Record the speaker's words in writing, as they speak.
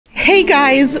Hey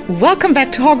guys, welcome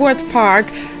back to Hogwarts Park,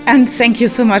 and thank you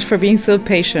so much for being so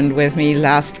patient with me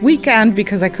last weekend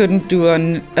because I couldn't do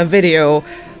a video.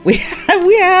 We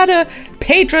had a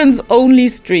patrons only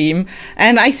stream,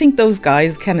 and I think those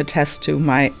guys can attest to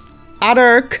my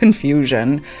utter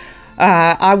confusion.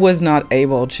 I was not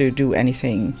able to do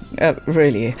anything,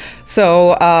 really.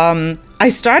 So I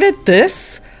started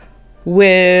this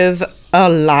with a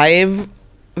live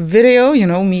video, you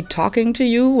know, me talking to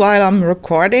you while I'm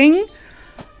recording.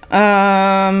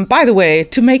 By the way,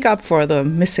 to make up for the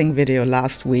missing video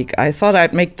last week, I thought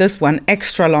I'd make this one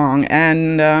extra long,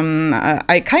 and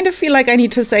I kind of feel like I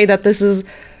need to say that this is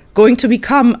going to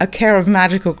become a Care of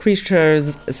Magical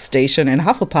Creatures station in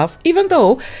Hufflepuff, even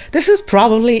though this is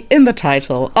probably in the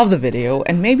title of the video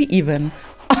and maybe even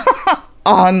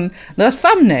on the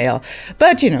thumbnail.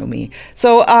 But you know me.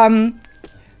 So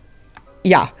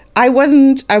yeah, I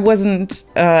wasn't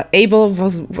able,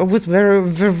 was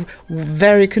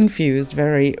very confused,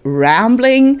 very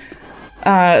rambling.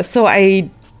 So at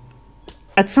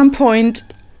some point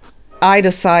I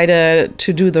decided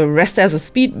to do the rest as a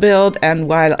speed build, and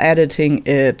while editing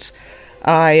it,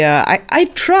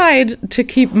 I tried to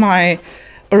keep my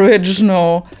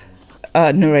original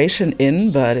narration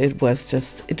in, but it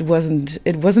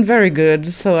wasn't very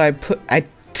good. So I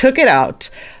took it out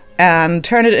and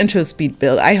turn it into a speed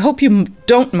build. I hope you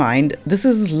don't mind. This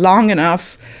is long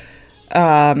enough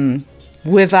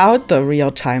without the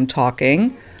real-time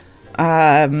talking.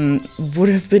 Would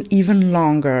have been even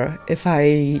longer if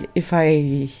I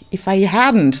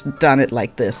hadn't done it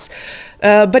like this.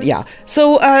 But yeah,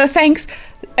 so thanks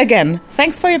again.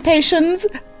 Thanks for your patience.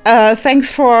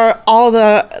 Thanks for all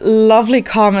the lovely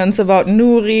comments about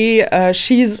Nuri.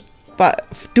 She's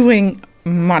doing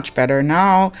much better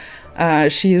now.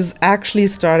 She's actually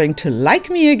starting to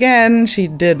like me again. She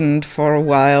didn't for a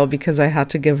while because I had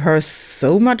to give her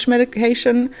so much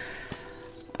medication.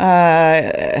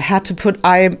 Had to put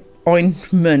eye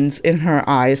ointments in her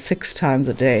eyes 6 times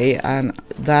a day, and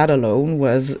that alone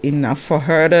was enough for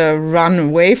her to run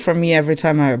away from me every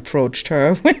time I approached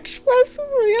her, which was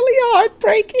really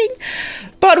heartbreaking.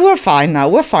 But we're fine now.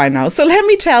 We're fine now. So let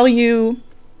me tell you,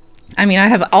 I mean, I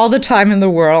have all the time in the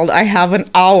world. I have an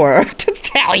hour to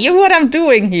tell you what I'm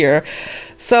doing here.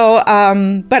 So,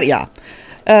 but yeah.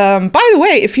 By the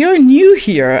way, if you're new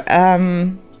here,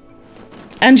 and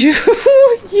you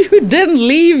didn't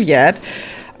leave yet,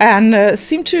 and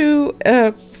seem to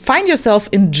find yourself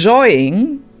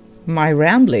enjoying my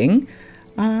rambling,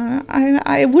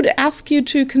 I would ask you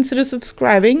to consider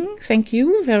subscribing. Thank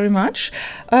you very much.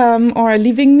 Or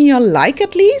leaving me a like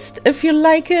at least, if you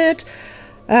like it.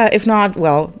 If not,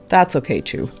 well, that's okay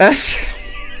too.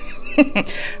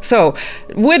 So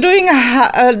we're doing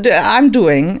I'm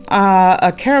doing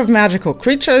a Care of Magical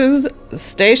Creatures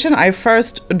station. I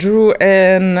first drew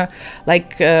in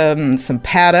like some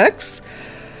paddocks.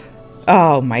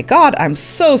 Oh my god, I'm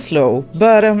so slow.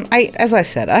 But as I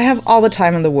said, I have all the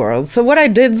time in the world. So what I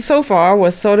did so far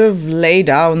was sort of lay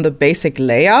down the basic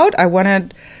layout. I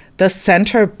wanted the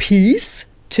center piece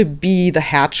to be the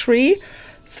hatchery.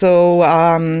 So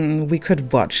we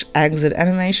could watch exit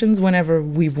animations whenever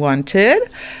we wanted.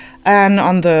 And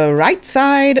on the right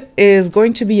side is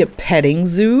going to be a petting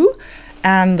zoo.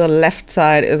 And the left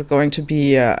side is going to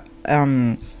be,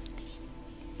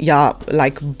 yeah,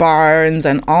 like barns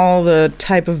and all the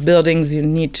type of buildings you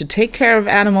need to take care of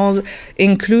animals,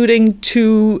 including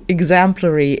 2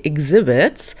 exemplary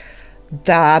exhibits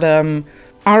that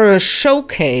are a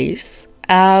showcase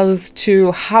as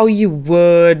to how you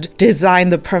would design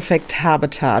the perfect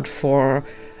habitat for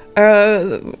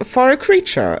a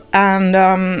creature. And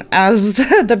as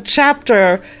the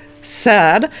chapter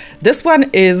said, this one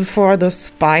is for the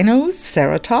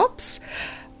Spinoceratops.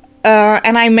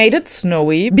 And I made it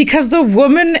snowy because the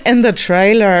woman in the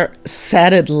trailer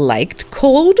said it liked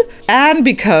cold, and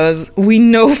because we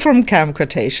know from Camp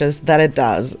Cretaceous that it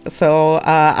does. So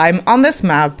I'm on this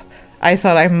map. I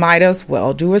thought I might as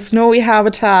well do a snowy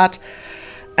habitat.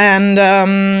 And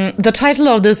the title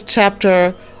of this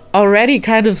chapter already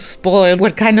kind of spoiled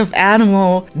what kind of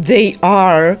animal they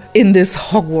are in this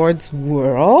Hogwarts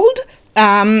world.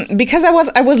 Because I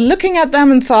was looking at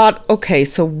them and thought, okay,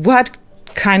 so what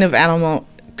kind of animal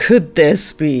could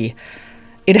this be?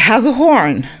 It has a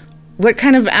horn. What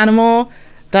kind of animal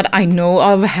that I know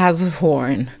of has a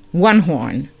horn? 1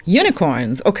 horn.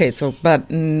 Unicorns. Okay, so, but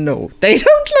no, they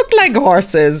don't look like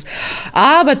horses.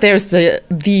 Ah, but there's the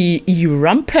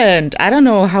Erumpent. I don't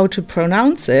know how to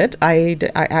pronounce it. I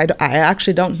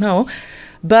actually don't know.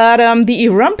 But the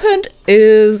Erumpent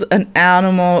is an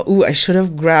animal. Ooh, I should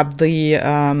have grabbed the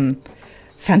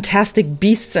Fantastic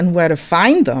Beasts and Where to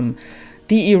Find Them.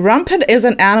 the Erumpent is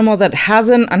an animal that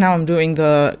hasn't, and now I'm doing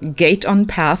the gate on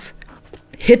path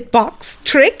hitbox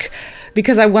trick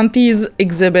because I want these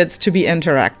exhibits to be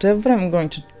interactive, but I'm going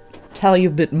to tell you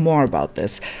a bit more about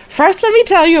this. First, let me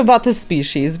tell you about the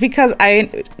species, because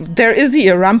there is the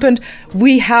Erumpent.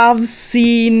 We haven't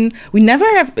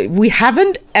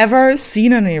ever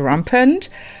seen an Erumpent,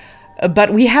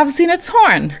 but we have seen its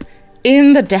horn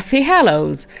in the Deathly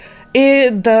Hallows.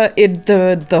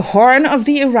 The horn of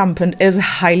the Erumpent is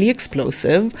highly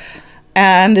explosive,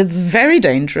 and it's very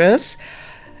dangerous.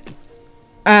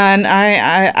 And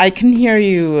I can hear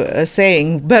you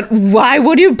saying, but why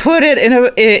would you put it in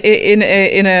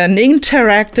an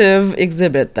interactive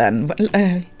exhibit then?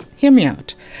 Hear me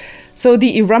out. So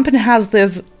the Erumpent has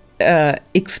this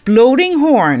exploding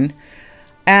horn,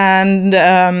 and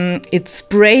it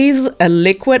sprays a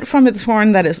liquid from its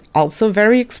horn that is also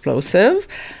very explosive.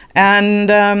 And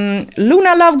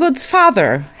Luna Lovegood's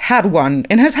father had one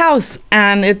in his house,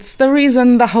 and it's the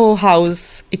reason the whole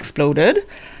house exploded.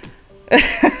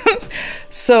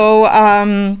 So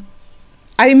I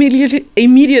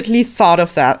immediately thought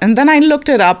of that, and then I looked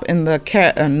it up in the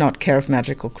not Care of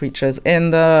Magical Creatures,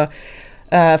 in the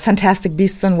Fantastic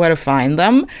Beasts and Where to Find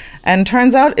Them, and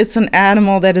turns out it's an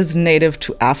animal that is native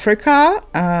to Africa.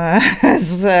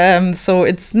 So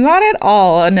it's not at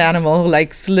all an animal who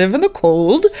likes to live in the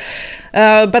cold.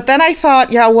 But then I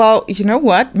thought, yeah, well, you know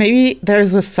what? Maybe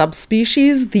there's a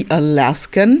subspecies, the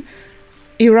Alaskan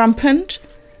Erumpent.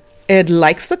 It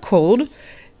likes the cold,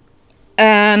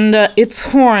 and its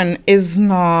horn is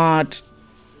not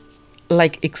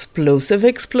like explosive.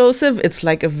 It's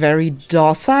like a very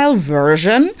docile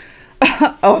version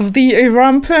of the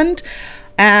Erumpent.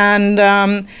 And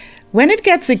when it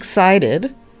gets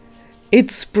excited, it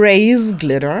sprays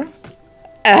glitter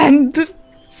and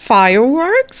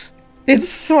fireworks. It's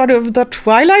sort of the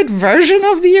Twilight version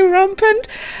of the Erumpent.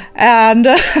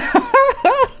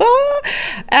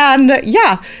 And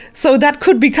yeah, so that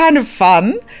could be kind of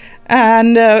fun.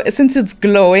 And since it's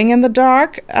glowing in the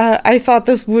dark, I thought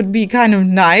this would be kind of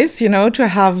nice, you know, to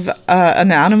have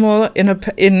an animal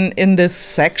in this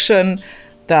section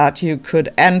that you could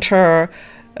enter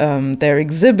their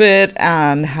exhibit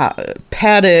and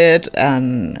pet it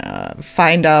and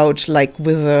find out, like,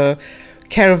 with a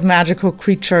Care of Magical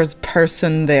Creatures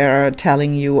person there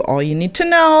telling you all you need to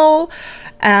know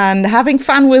and having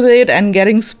fun with it and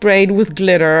getting sprayed with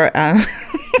glitter. And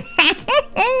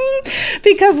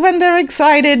because when they're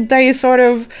excited, they sort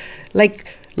of like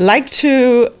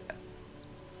to,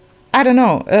 I don't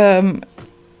know,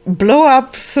 blow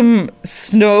up some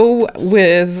snow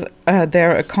with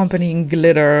their accompanying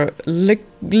glitter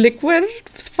liquid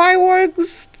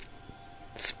fireworks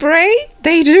spray.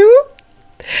 They do.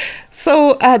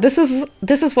 So this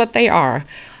is what they are.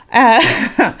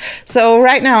 So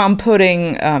right now I'm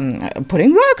putting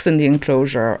rocks in the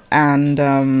enclosure, and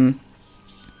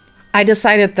I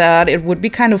decided that it would be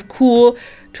kind of cool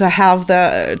to have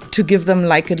to give them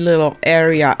like a little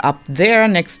area up there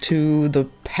next to the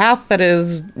path that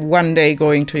is one day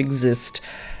going to exist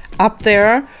up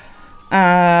there,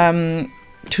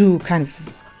 to kind of,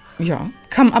 yeah,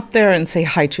 come up there and say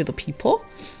hi to the people.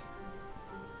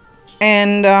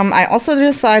 And I also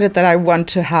decided that I want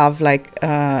to have, like,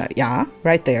 yeah,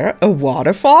 right there, a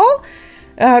waterfall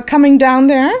coming down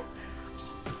there.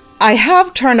 I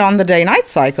have turned on the day-night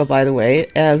cycle, by the way,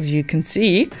 as you can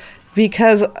see,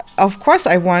 because, of course,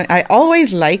 I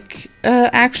always like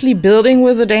actually building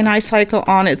with the day-night cycle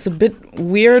on. It's a bit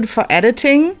weird for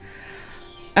editing.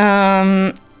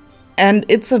 And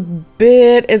it's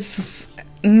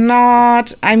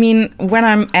not, I mean, when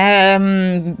I'm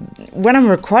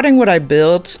recording what I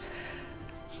built,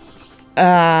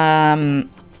 I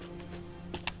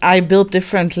build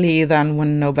differently than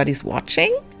when nobody's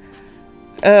watching.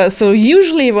 So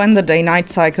usually when the day-night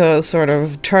cycle sort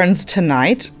of turns to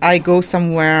night, I go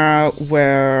somewhere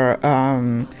where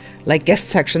like guest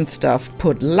section stuff,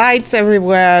 put lights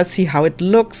everywhere, see how it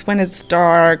looks when it's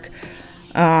dark,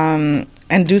 and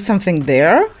do something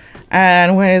there.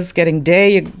 And when it's getting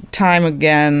daytime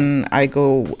again, I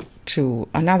go to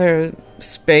another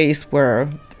space where,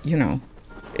 you know,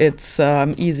 it's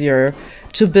easier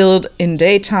to build in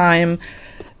daytime.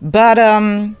 But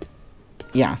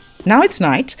yeah, now it's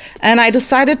night, and I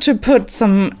decided to put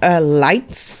some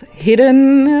lights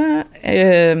hidden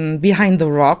behind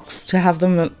the rocks to have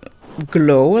them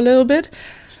glow a little bit.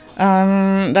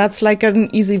 That's like an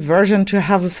easy version to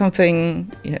have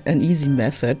something, an easy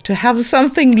method to have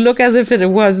something look as if it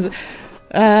was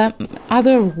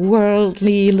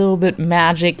otherworldly, a little bit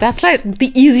magic. That's like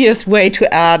the easiest way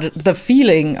to add the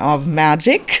feeling of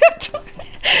magic.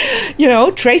 you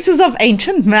know, traces of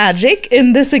ancient magic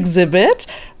in this exhibit.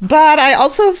 But I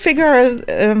also figure,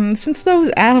 since those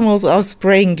animals are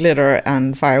spraying glitter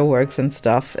and fireworks and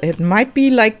stuff, it might be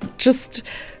like just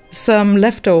some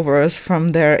leftovers from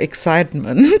their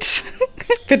excitement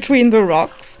between the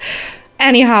rocks.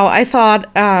 Anyhow, I thought,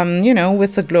 you know,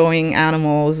 with the glowing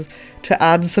animals, to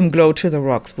add some glow to the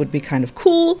rocks would be kind of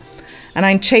cool. And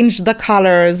I changed the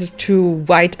colors to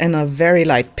white and a very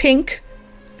light pink,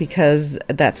 because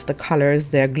that's the colors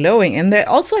they're glowing. And they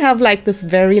also have like this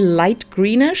very light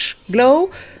greenish glow,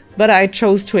 but I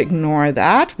chose to ignore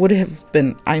that. Would have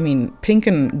been, I mean, pink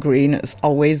and green is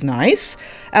always nice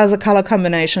as a color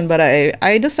combination, but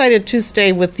I decided to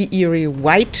stay with the eerie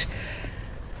white.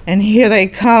 And here they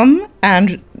come,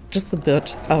 and just a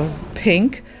bit of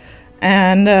pink.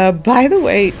 And by the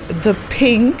way, the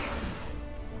pink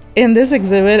in this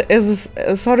exhibit is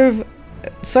sort of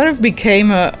became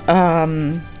a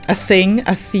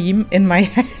theme in my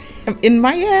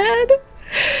head,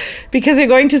 because you're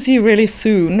going to see really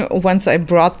soon once I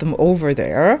brought them over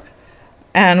there,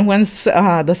 and once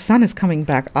the sun is coming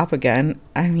back up again.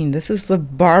 I mean, this is the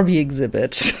Barbie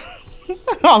exhibit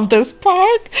of this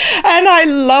park, and I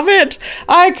love it.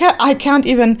 I can't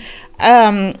even.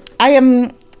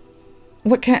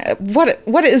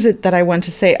 What is it that I want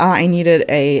to say? I needed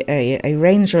a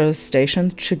ranger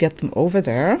station to get them over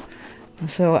there.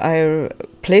 So I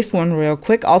placed one real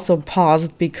quick, also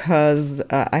paused because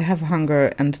I have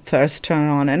hunger and thirst turn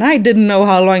on, and I didn't know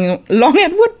how long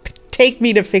it would take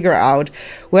me to figure out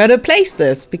where to place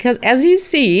this, because as you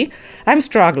see, I'm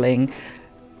struggling.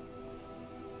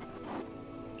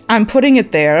 I'm putting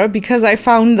it there because I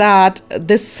found that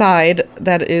this side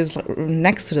that is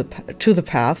next to the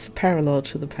path, parallel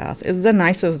to the path, is the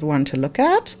nicest one to look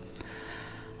at.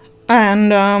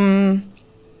 And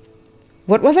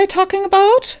what was I talking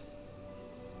about?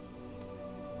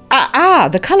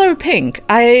 The color pink.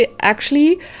 I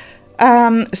actually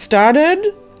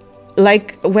started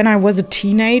like when I was a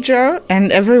teenager,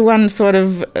 and everyone sort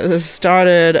of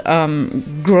started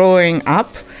growing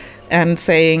up and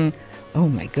saying, oh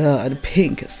my god,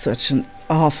 pink is such an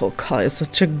awful color, it's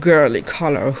such a girly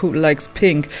color, who likes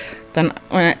pink?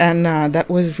 That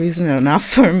was reason enough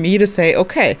for me to say,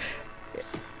 okay,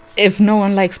 if no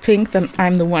one likes pink, then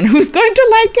I'm the one who's going to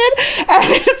like it.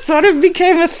 And it sort of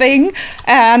became a thing.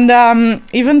 And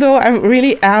even though I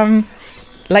really am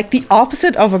like the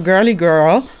opposite of a girly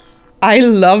girl, I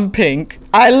love pink.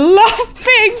 I love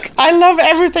pink. I love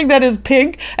everything that is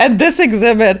pink. And this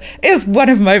exhibit is one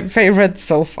of my favorites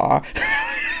so far.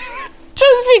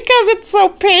 Just because it's so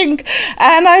pink.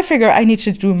 And I figure I need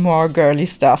to do more girly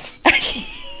stuff.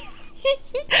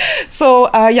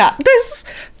 So, yeah,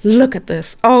 look at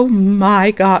this. Oh my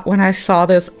god, when I saw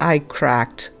this, I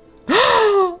cracked.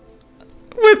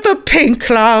 With the pink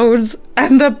clouds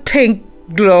and the pink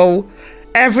glow.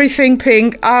 Everything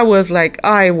pink. I was like,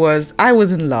 I was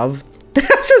in love.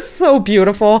 This is so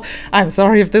beautiful. I'm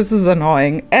sorry if this is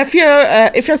annoying. If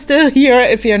you're still here,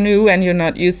 if you're new and you're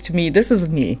not used to me, this is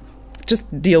me.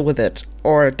 Just deal with it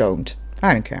or don't.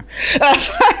 I don't care.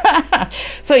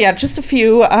 So yeah, just a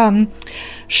few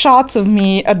shots of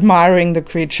me admiring the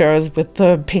creatures with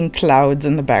the pink clouds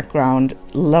in the background.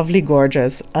 Lovely,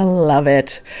 gorgeous. I love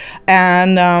it.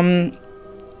 And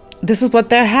this is what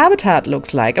their habitat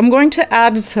looks like. I'm going to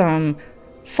add some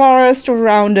forest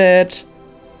around it,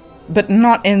 but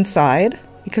not inside,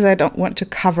 because I don't want to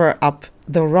cover up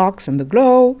the rocks and the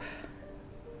glow.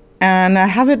 And I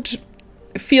have it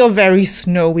feel very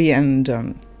snowy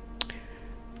and,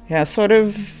 yeah, sort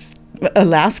of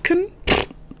Alaskan.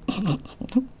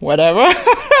 Whatever.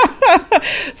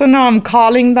 So now I'm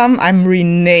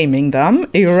renaming them.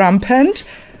 Erumpent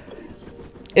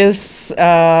is,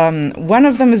 one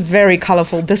of them is very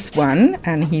colorful, this one,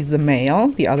 and he's the male.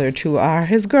 The other two are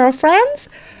his girlfriends.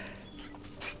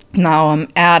 Now I'm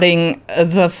adding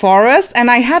the forest,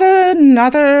 and I had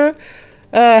another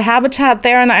habitat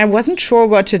there, and I wasn't sure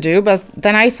what to do, but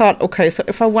then I thought, okay, so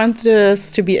if I want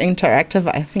this to be interactive,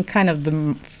 I think kind of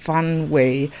the fun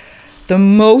way, the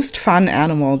most fun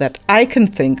animal that I can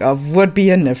think of would be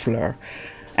a Niffler.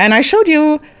 And I showed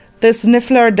you this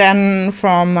Niffler den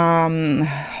from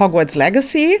Hogwarts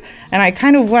Legacy, and I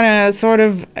kind of want to sort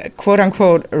of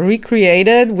quote-unquote recreate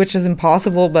it, which is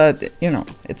impossible, but you know,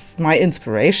 it's my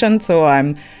inspiration. So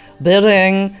I'm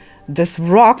building this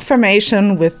rock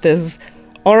formation with this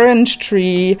orange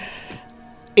tree.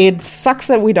 It sucks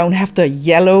that we don't have the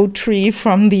yellow tree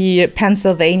from the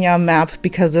Pennsylvania map,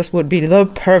 because this would be the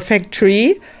perfect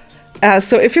tree.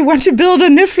 So if you want to build a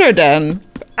Niffler den,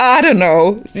 I don't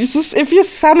know, if you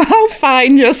somehow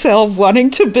find yourself wanting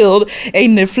to build a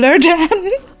Niffler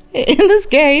den, in this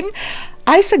game,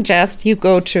 I suggest you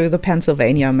go to the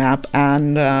Pennsylvania map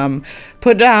and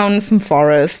put down some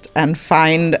forest and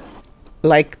find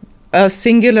like a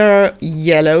singular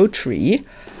yellow tree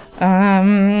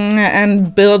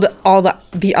and build all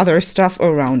the other stuff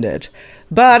around it.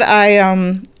 But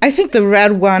I think the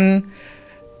red one,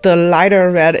 the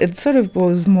lighter red, it sort of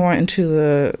goes more into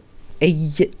the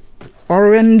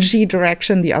orangey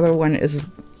direction. The other one is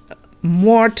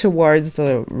more towards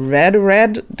the red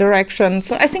direction.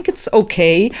 So I think it's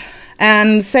okay.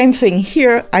 And same thing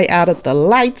here. I added the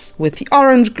lights with the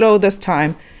orange glow this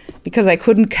time because I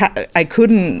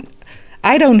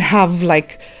don't have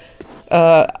like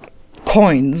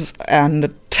coins and a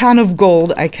ton of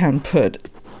gold I can put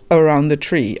around the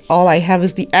tree. All I have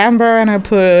is the amber, and I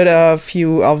put a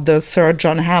few of the Sir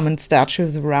John Hammond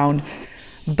statues around.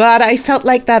 But I felt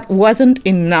like that wasn't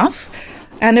enough.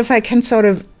 And if I can sort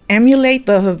of emulate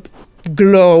the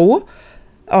glow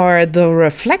or the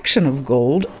reflection of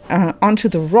gold onto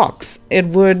the rocks, it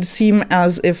would seem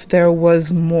as if there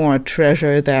was more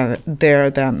treasure there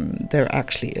than there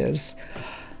actually is.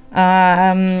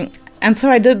 And so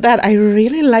I did that. I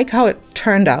really like how it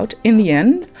turned out in the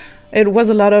end. It was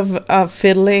a lot of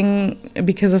fiddling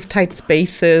because of tight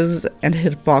spaces and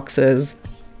hitboxes.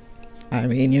 I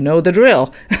mean, you know the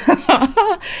drill.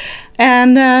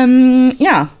 And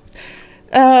yeah,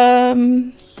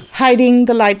 hiding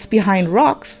the lights behind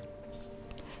rocks.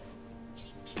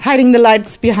 Hiding the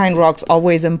lights behind rocks,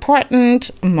 always important.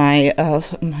 My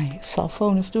cell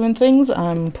phone is doing things.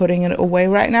 I'm putting it away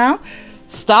right now.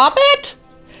 Stop it!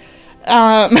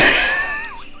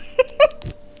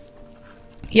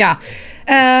 Yeah,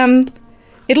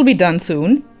 it'll be done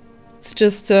soon. It's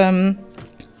just, you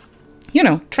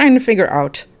know, trying to figure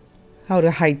out how to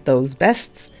hide those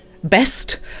best.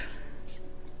 This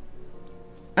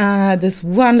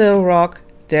one little rock.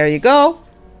 There you go.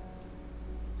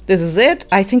 This is it.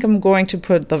 I think I'm going to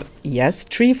put the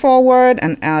tree forward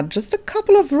and add just a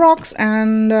couple of rocks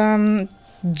and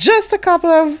just a couple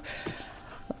of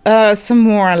some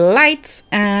more lights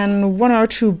and 1 or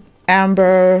 2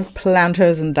 amber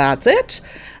planters, and that's it.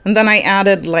 And then I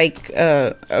added like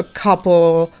a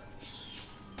couple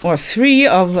or 3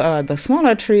 of the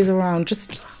smaller trees around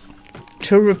just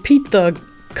to repeat the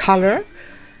color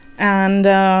and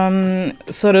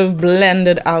sort of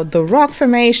blended out the rock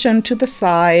formation to the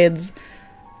sides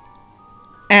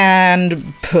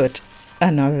and put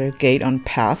another gate on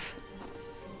path.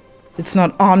 It's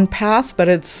not on path, but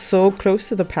it's so close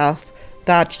to the path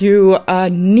that you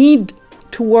need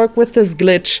to work with this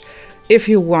glitch if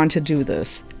you want to do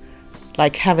this.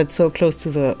 Like have it so close to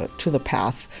the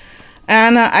path.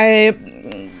 And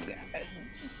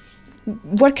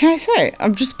what can I say?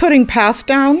 I'm just putting path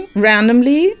down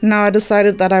randomly. Now I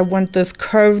decided that I want this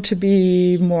curve to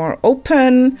be more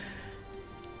open.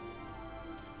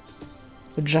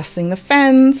 Adjusting the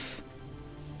fence.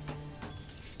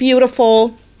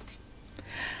 Beautiful.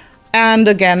 And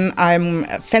again, I'm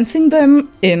fencing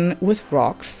them in with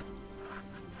rocks.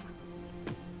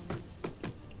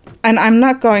 And I'm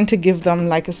not going to give them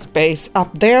like a space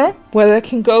up there where they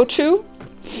can go to.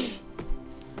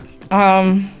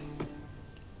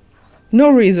 No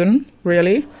reason,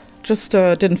 really. Just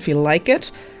didn't feel like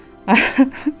it.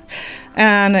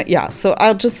 And yeah, so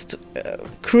I just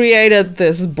created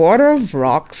this border of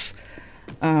rocks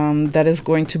that is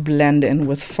going to blend in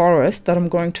with forest that I'm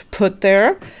going to put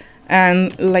there.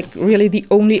 And like really the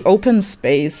only open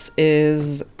space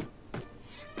is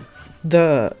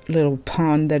the little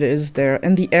pond that is there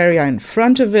and the area in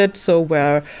front of it, so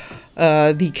where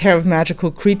the Care of Magical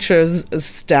Creatures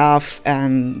staff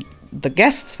and the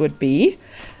guests would be.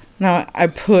 Now I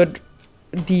put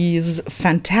these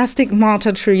fantastic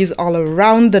malta trees all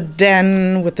around the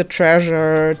den with the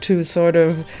treasure to sort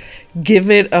of give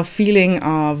it a feeling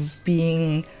of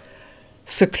being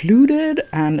secluded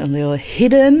and a little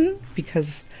hidden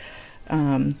because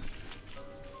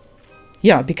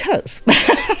yeah, because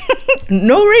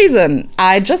no reason.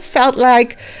 I just felt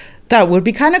like that would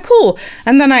be kind of cool.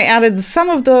 And then I added some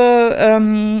of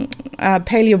the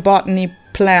paleobotany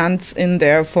plants in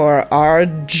there for our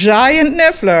giant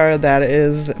Niffler that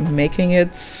is making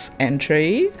its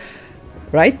entry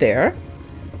right there.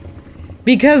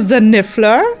 Because the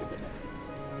Niffler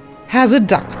has a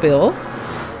duckbill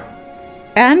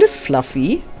and is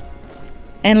fluffy.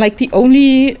 And like the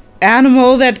only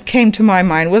animal that came to my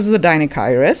mind was the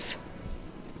Deinocheirus.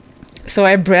 So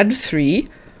I bred 3.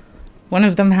 One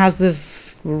of them has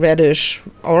this reddish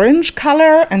orange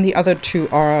color and the other 2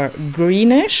 are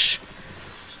greenish.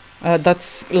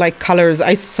 That's like colors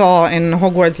I saw in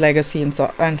Hogwarts Legacy and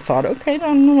thought, okay,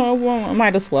 then I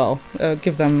might as well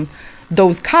give them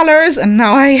those colors, and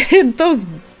now I hit those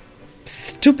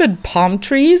stupid palm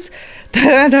trees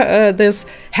that this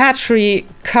hatchery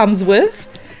comes with.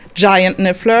 Giant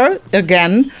Niffler,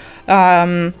 again.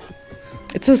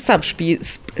 It's a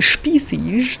species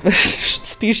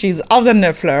of the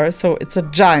Niffler, so it's a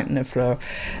giant Niffler.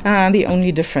 The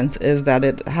only difference is that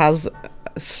it has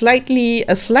a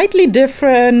slightly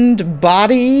different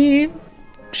body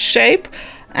shape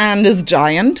and is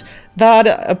giant. But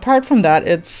apart from that,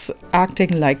 it's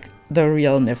acting like the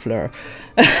real Niffler.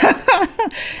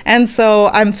 And so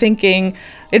I'm thinking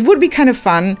it would be kind of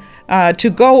fun to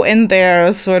go in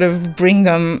there, sort of bring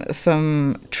them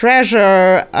some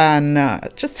treasure and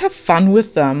just have fun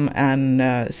with them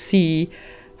and see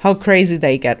how crazy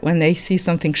they get when they see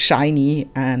something shiny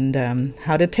and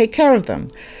how to take care of them.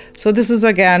 So this is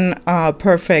again a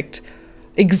perfect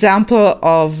example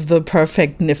of the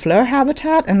perfect Niffler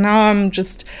habitat. And now I'm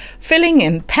just filling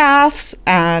in paths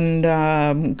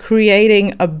and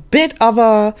creating a bit of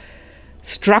a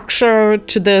structure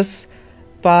to this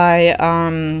by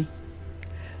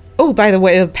oh, by the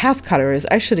way, the path colors,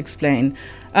 I should explain.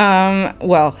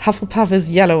 Well, Hufflepuff is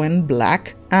yellow and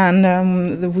black,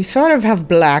 and we sort of have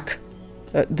black,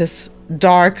 this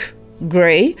dark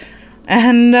gray,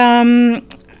 and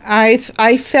I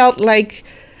felt like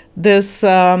this,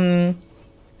 what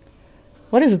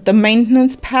is it, the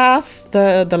maintenance path,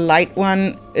 the light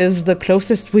one, is the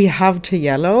closest we have to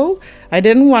yellow. I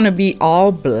didn't want to be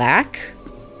all black,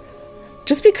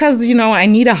 just because, you know, I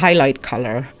need a highlight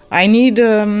color. I need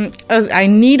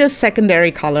a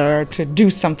secondary color to do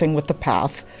something with the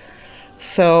path.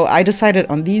 So I decided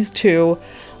on these two.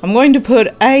 I'm going to put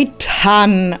a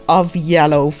ton of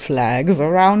yellow flags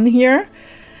around here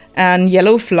and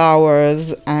yellow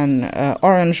flowers and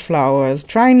orange flowers,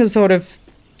 trying to sort of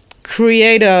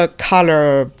create a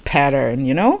color pattern,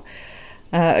 you know,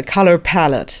 a color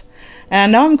palette.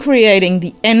 And now I'm creating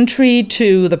the entry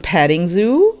to the petting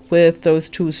zoo with those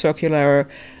two circular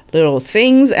little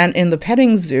things, and in the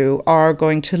petting zoo are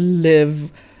going to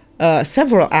live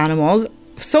several animals.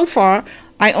 So far,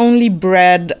 I only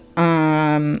bred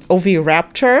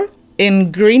Oviraptor in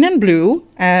green and blue,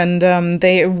 and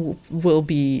they will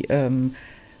be, in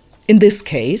this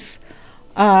case,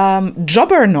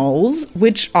 Jobberknolls,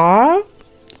 which are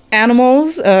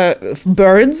animals,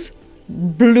 birds,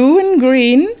 blue and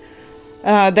green,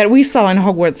 that we saw in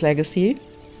Hogwarts Legacy,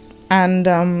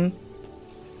 and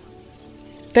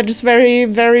they're just very,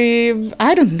 very,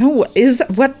 I don't know,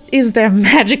 what is their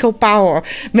magical power?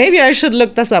 Maybe I should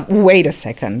look this up. Wait a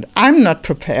second. I'm not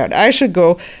prepared. I should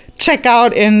go check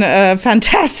out in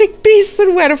Fantastic Beasts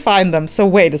and where to find them. So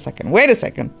wait a second.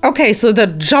 Okay, so the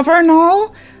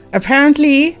Jobberknoll,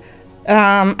 apparently,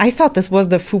 I thought this was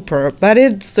the Fooper, but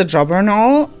it's the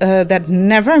Jobberknoll that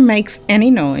never makes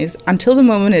any noise until the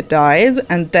moment it dies,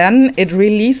 and then it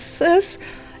releases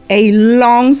a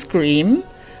long scream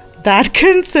that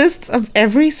consists of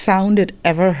every sound it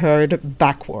ever heard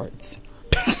backwards.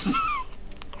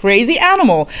 Crazy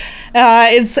animal.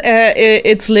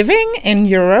 It's living in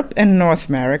Europe and North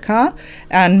America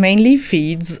and mainly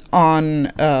feeds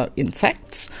on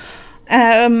insects.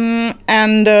 And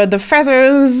the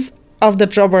feathers of the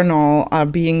Jobberknoll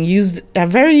are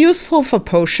very useful for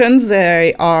potions.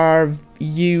 They are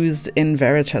used in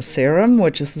Veritaserum,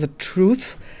 which is the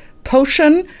truth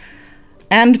potion,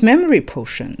 and memory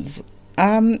potions.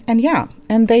 And yeah,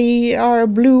 and they are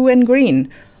blue and green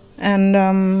and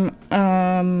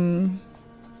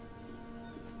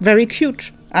very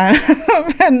cute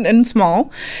and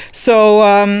small.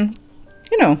 So,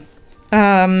 you know,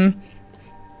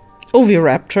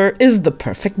 Oviraptor is the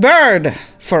perfect bird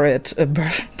for it. A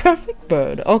perfect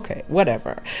bird. Okay,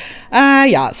 whatever.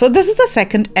 Yeah, so this is the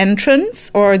second entrance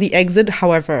or the exit,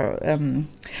 however,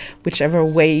 whichever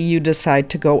way you decide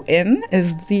to go in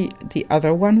is the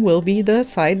other one will be the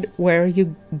side where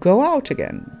you go out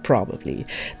again, probably.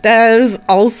 There's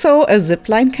also a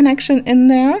zipline connection in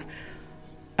there.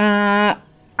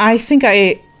 I think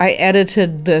I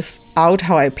edited this out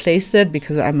how I placed it,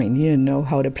 because I mean, you know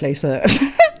how to place a,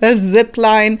 a zip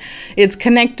line. It's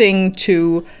connecting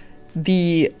to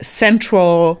the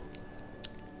central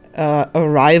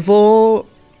arrival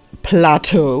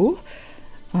plateau,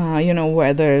 you know,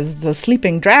 where there's the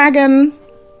sleeping dragon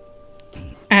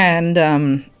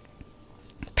and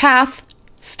path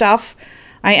stuff.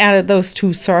 I added those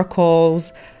two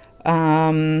circles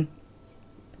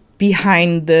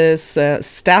behind this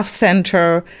staff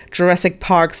center, Jurassic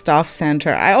Park staff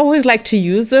center. I always like to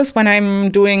use this when I'm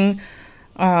doing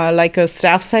like a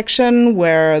staff section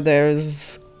where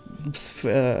there's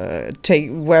where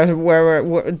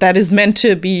that is meant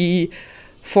to be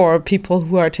for people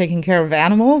who are taking care of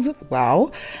animals.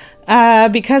 Wow.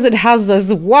 Because it has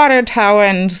this water tower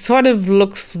and sort of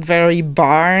looks very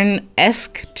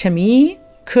barn-esque to me.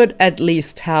 Could at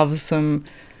least have some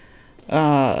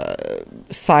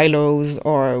silos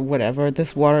or whatever.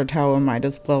 This water tower might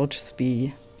as well just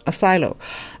be a silo.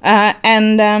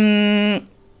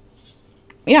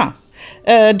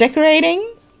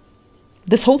 Decorating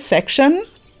this whole section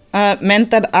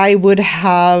meant that I would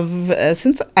have,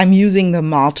 since I'm using the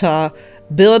Malta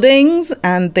buildings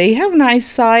and they have nice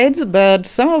sides, but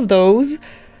some of those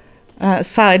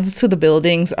sides to the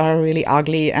buildings are really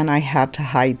ugly, and I had to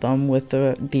hide them with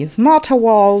these Malta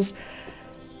walls.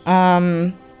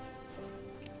 And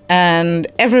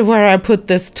everywhere I put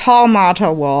this tall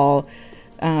Malta wall,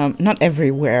 not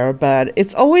everywhere, but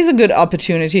it's always a good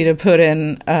opportunity to put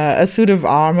in a suit of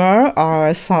armor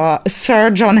or Sir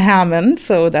John Hammond,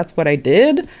 so that's what I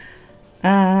did.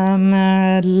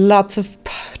 Lots of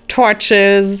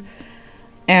torches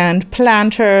and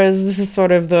planters. This is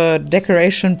sort of the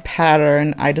decoration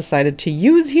pattern I decided to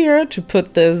use here, to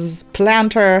put this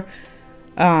planter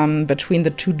between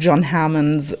the two John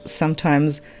Hammonds.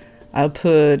 Sometimes I'll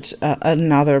put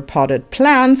another potted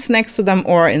plants next to them,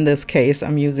 or in this case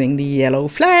I'm using the yellow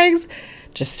flags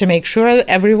just to make sure that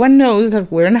everyone knows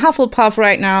that we're in Hufflepuff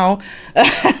right now.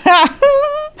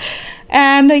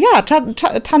 And yeah, a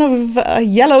ton of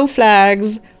yellow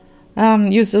flags.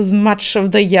 Used as much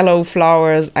of the yellow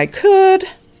flower as I could.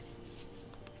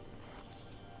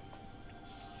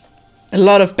 A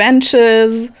lot of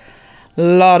benches, a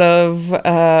lot of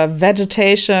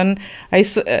vegetation. I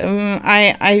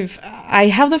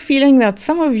have the feeling that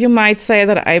some of you might say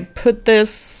that I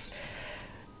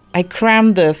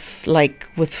crammed this like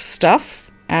with stuff,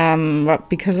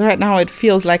 because right now it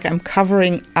feels like I'm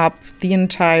covering up the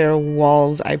entire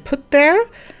walls I put there.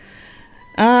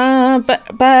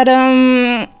 But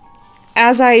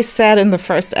as I said in the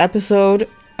first episode,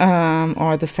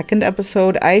 or the second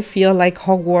episode, I feel like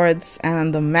Hogwarts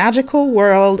and the magical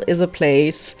world is a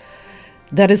place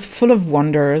that is full of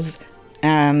wonders,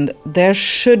 and there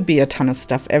should be a ton of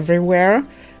stuff everywhere,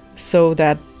 so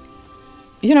that,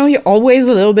 you know, you're always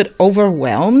a little bit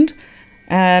overwhelmed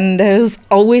and there's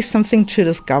always something to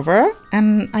discover,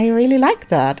 and I really like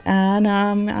that. And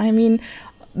I mean,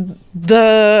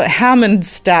 the Hammond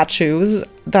statues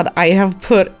that I have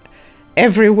put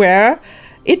everywhere,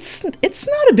 it's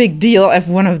not a big deal if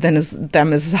one of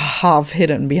them is half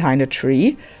hidden behind a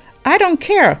tree. I don't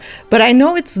care, but I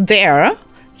know it's there.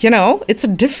 You know, it's a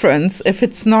difference if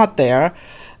it's not there,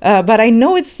 but I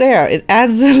know it's there. It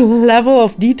adds a level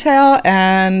of detail,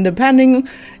 and depending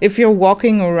if you're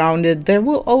walking around it, there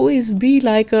will always be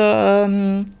like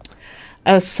a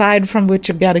side from which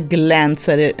you get a glance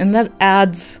at it, and that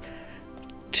adds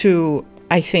to,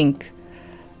 I think,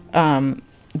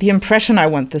 the impression I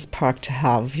want this park to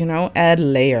have. You know, add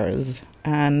layers,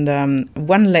 and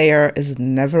one layer is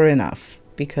never enough,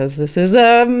 because this is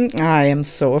I am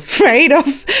so afraid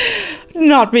of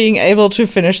not being able to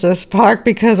finish this park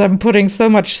because I'm putting so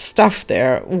much stuff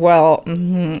there. Well,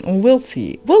 we'll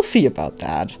see about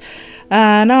that.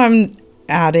 Now I'm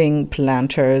adding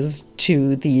planters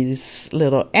to these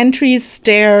little entries,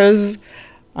 stairs.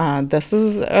 This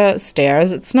is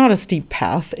stairs. It's not a steep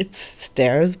path, it's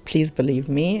stairs, please believe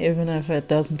me, even if it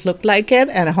doesn't look like it.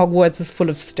 And Hogwarts is full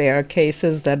of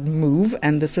staircases that move,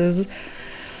 and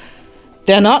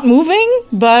they're not moving,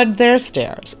 but they're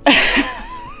stairs.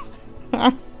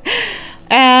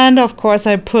 And of course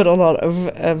I put a lot of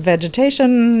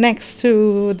vegetation next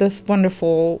to this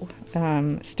wonderful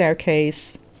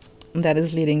staircase that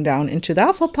is leading down into the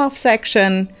Hufflepuff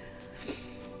section.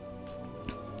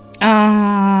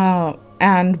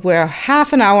 And we're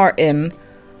half an hour in,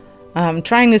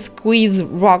 trying to squeeze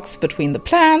rocks between the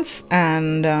plants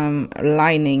and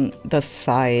lining the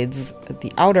sides,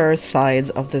 the outer sides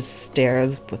of the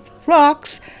stairs with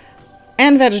rocks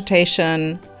and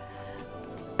vegetation.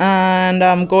 And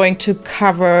I'm going to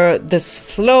cover this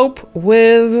slope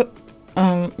with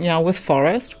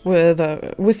forest,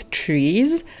 with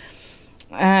trees.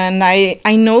 And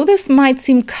I know this might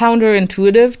seem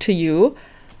counterintuitive to you,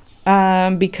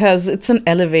 because it's an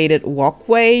elevated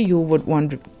walkway. You would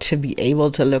want to be able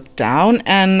to look down,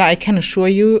 and I can assure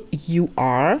you, you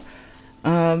are.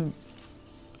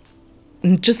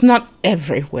 Just not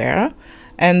everywhere.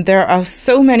 And there are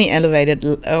so many elevated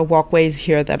walkways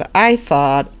here that I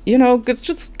thought, you know,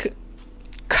 just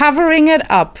covering it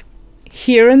up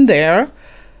here and there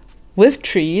with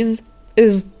trees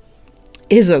is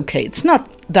okay. It's not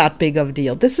that big of a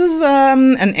deal. This is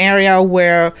an area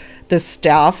where the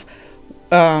staff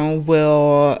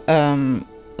will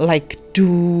like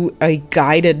do a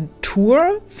guided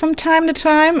tour from time to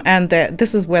time, and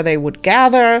this is where they would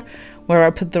gather, where I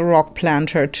put the rock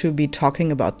planter to be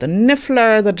talking about the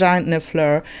Niffler, the giant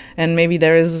Niffler, and maybe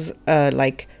there is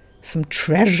like some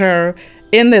treasure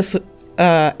in this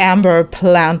amber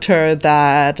planter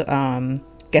that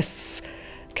guests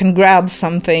can grab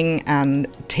something and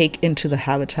take into the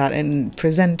habitat and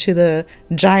present to the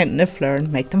giant Niffler and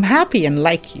make them happy and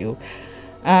like you.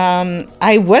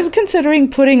 I was considering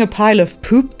putting a pile of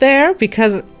poop there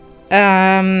because,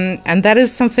 and that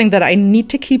is something that I need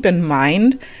to keep in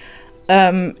mind.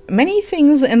 Many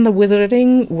things in the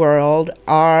wizarding world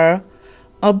are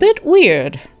a bit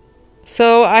weird.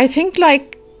 So I think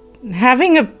like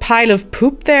having a pile of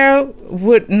poop there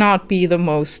would not be the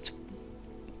most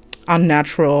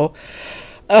unnatural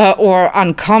or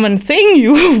uncommon thing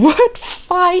you would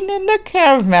find in the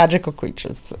Care of Magical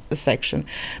Creatures section.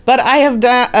 But I have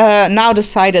now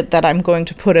decided that I'm going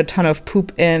to put a ton of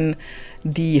poop in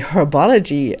the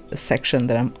herbology section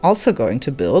that I'm also going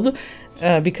to build,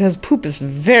 because poop is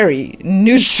very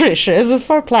nutritious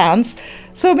for plants.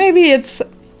 So maybe it's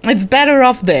better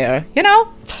off there, you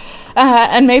know?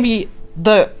 And maybe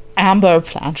the amber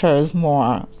planter is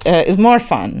more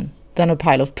fun than a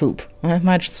pile of poop. I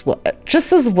might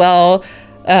just as well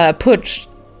put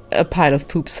a pile of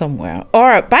poop somewhere.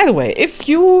 Or, by the way, if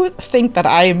you think that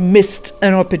I missed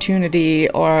an opportunity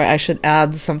or I should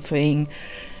add something,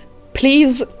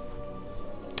 please,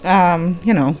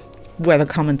 you know, where the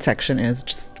comment section is,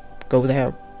 just go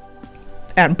there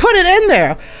and put it in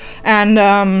there. And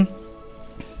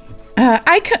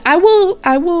I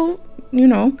will, you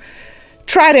know,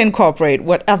 try to incorporate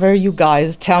whatever you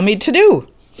guys tell me to do.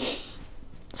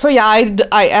 So yeah,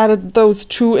 I added those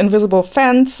 2 invisible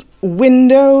fence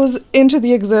windows into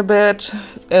the exhibit.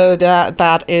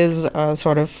 That is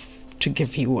sort of to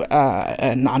give you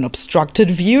an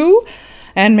unobstructed view,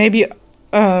 and maybe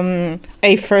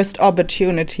a first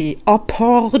opportunity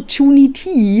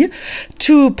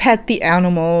to pet the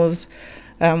animals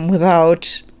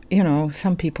without, you know,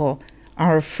 some people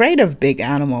are afraid of big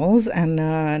animals and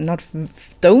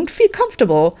don't feel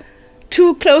comfortable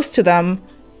too close to them.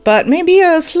 But maybe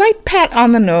a slight pat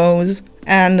on the nose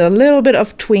and a little bit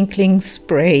of twinkling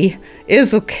spray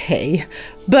is okay,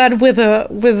 but with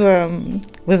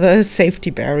a safety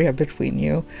barrier between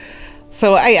you.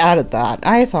 So I added that.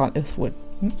 I thought this would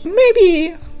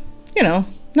maybe, you know,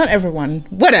 not everyone,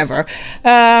 whatever.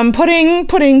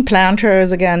 Putting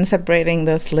planters again, separating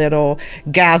this little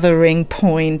gathering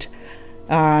point,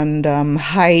 and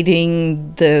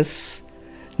hiding this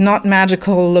not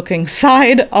magical looking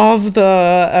side of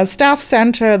the staff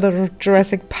center, the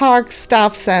Jurassic Park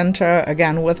staff center,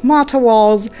 again with Mata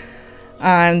walls.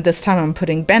 And this time I'm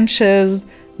putting benches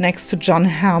next to John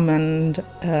Hammond,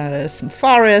 some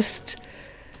forest,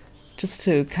 just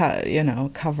to, you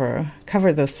know, cover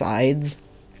the sides.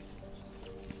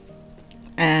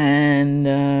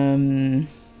 And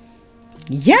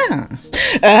yeah,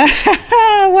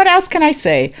 what else can I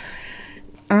say?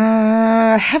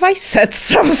 Have I said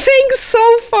something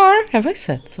so far? Have I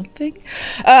said something?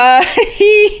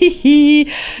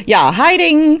 Yeah,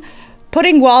 hiding,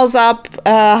 putting walls up,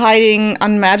 hiding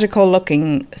unmagical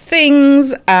looking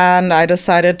things, and I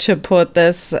decided to put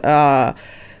this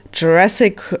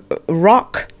Jurassic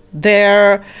rock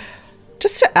there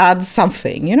just to add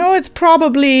something. You know, it's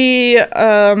probably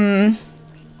I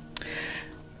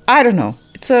don't know.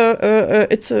 It's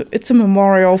a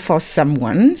memorial for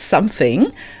someone,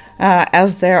 something,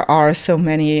 as there are so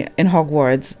many in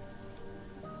Hogwarts,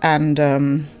 and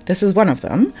this is one of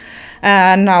them.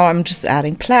 And now I'm just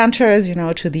adding planters, you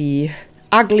know, to the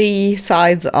ugly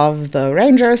sides of the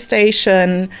ranger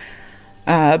station,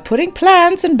 putting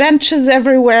plants and benches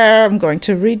everywhere. I'm going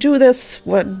to redo this,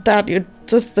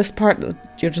 this part that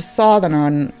you just saw. Then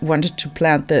I wanted to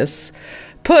plant this.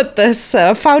 Put this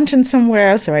fountain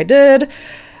somewhere, so I did.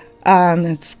 And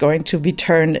it's going to be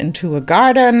turned into a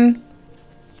garden.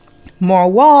 More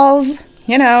walls,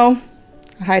 you know,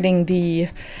 hiding the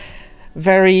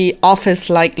very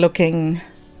office-like looking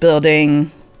building.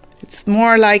 It's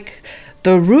more like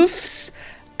the roofs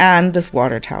and this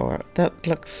water tower that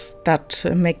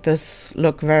make this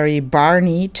look very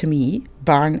Barney to me.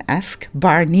 Barn-esque.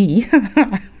 Barney.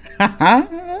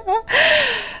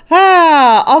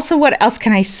 Also, what else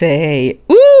can I say?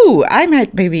 Ooh,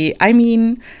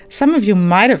 some of you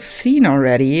might have seen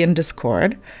already in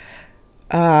Discord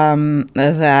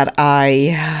that I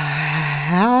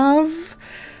have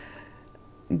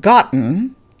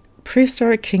gotten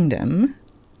Prehistoric Kingdom,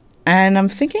 and I'm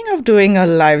thinking of doing a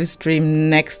live stream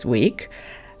next week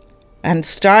and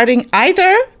starting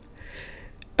either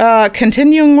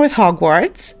continuing with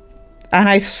Hogwarts and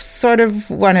I sort of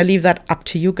want to leave that up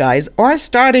to you guys, or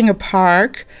starting a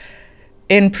park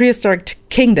in Prehistoric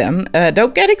Kingdom.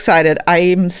 Don't get excited.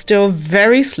 I'm still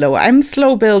very slow. I'm a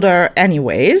slow builder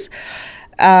anyways.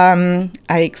 I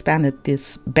expanded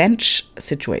this bench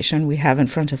situation we have in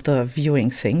front of the viewing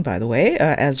thing, by the way,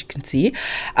 as you can see.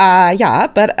 Yeah,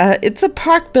 but it's a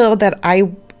park build that I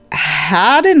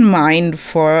had in mind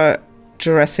for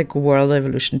Jurassic World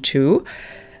Evolution 2.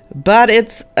 But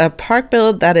it's a park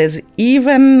build that is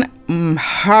even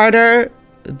harder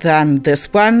than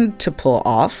this one to pull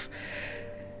off.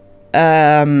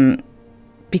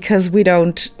 Because we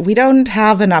don't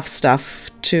have enough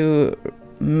stuff to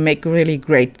make really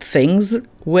great things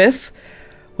with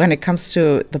when it comes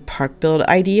to the park build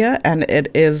idea, and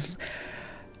it is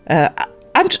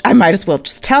I might as well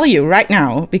just tell you right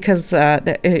now, because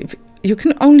you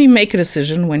can only make a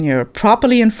decision when you're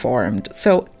properly informed.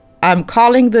 So I'm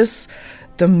calling this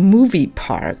the movie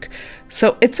park.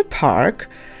 So it's a park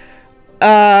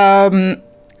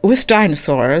with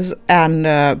dinosaurs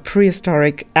and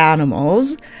prehistoric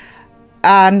animals.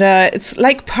 And it's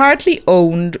like partly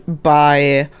owned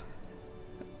by,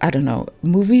 I don't know,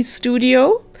 movie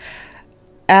studio.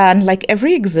 And like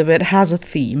every exhibit has a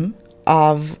theme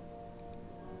of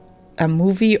a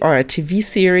movie or a TV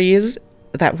series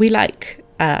that we like.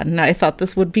 And I thought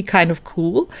this would be kind of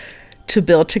cool to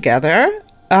build together.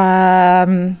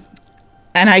 And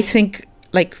I think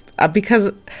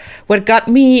because what got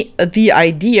me the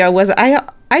idea was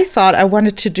I thought I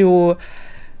wanted to do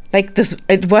like this.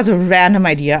 It was a random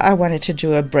idea. I wanted to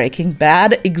do a Breaking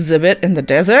Bad exhibit in the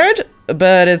desert,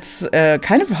 but it's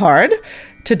kind of hard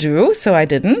to do, so I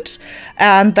didn't.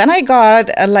 And then I got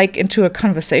into a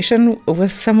conversation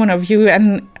with someone of you,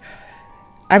 and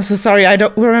I'm so sorry, I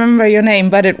don't remember your name,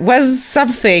 but it was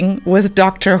something with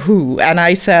Doctor Who. And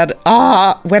I said,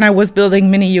 when I was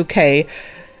building Mini UK,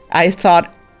 I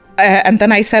thought, and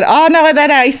then I said, now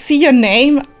that I see your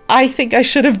name, I think I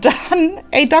should have done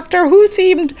a Doctor Who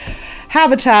themed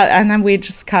habitat. And then we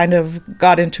just kind of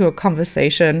got into a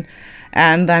conversation.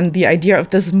 And then the idea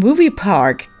of this movie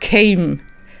park came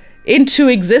into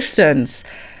existence.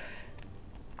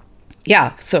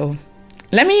 Yeah, so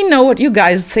let me know what you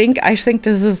guys think. I think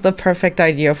this is the perfect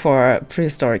idea for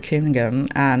Prehistoric Kingdom,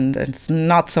 and it's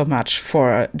not so much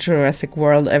for Jurassic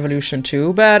World Evolution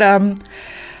 2, but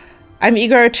I'm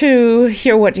eager to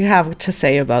hear what you have to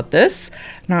say about this.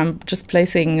 Now I'm just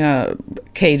placing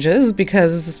cages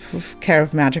because care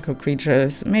of magical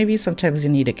creatures, maybe sometimes you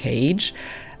need a cage,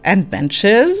 and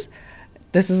benches.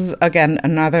 This is again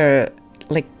another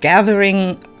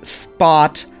gathering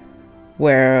spot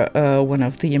where one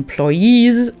of the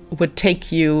employees would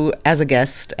take you as a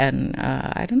guest and,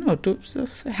 I don't know,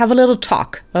 have a little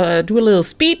talk, do a little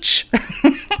speech,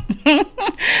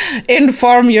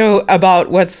 inform you about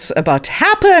what's about to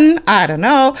happen, I don't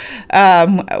know,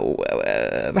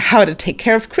 how to take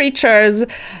care of creatures,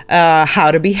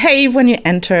 how to behave when you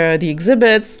enter the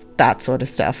exhibits, that sort of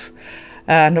stuff.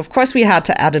 And of course we had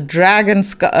to add a dragon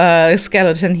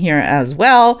skeleton here as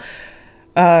well.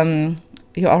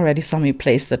 You already saw me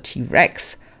place the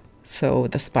T-Rex, so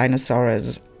the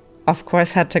Spinosaurus, of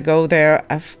course, had to go there.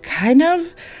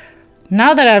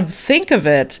 Now that I think of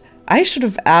it, I should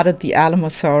have added the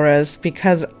Alamosaurus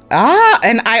because,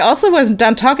 and I also wasn't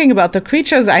done talking about the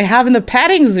creatures I have in the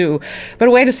petting zoo. But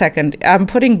wait a second, I'm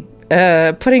putting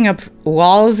up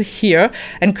walls here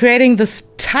and creating this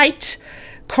tight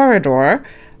corridor,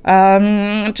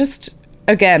 just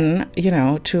again,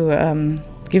 to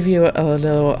give you a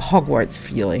little Hogwarts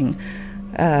feeling,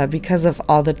 because of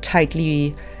all the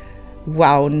tightly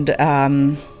wound,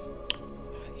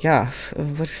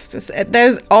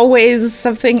 there's always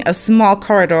something, a small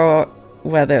corridor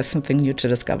where there's something new to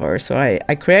discover. So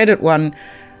I created one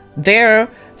there,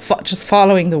 just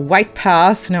following the white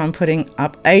path. Now I'm putting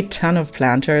up a ton of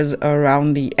planters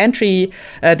around the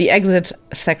exit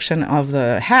section of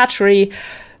the hatchery.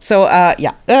 So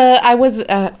I was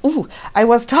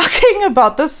talking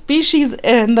about the species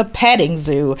in the petting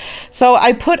zoo. So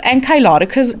I put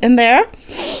Ankylodocus in there.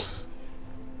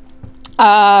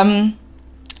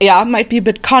 It might be a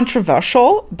bit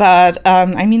controversial, but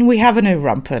I mean, we have an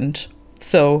Erumpent,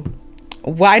 so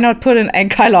why not put an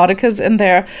Ankylodocus in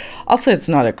there? Also, it's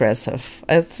not aggressive.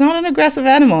 It's not an aggressive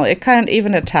animal. It can't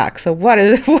even attack. So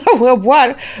what's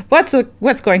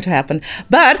going to happen?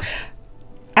 But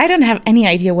I don't have any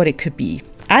idea what it could be.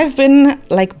 I've been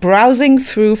browsing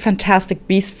through Fantastic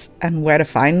Beasts and where to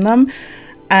find them,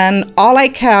 and all I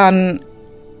can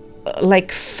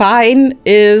find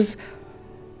is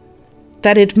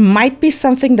that it might be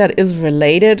something that is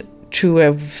related to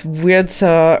a weird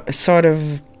sort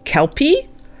of kelpie,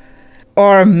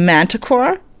 or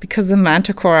manticore, because the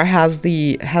manticore has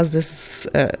this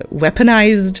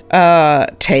weaponized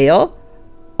tail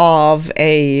of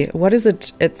a, what is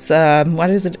it? It's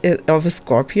of a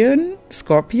scorpion?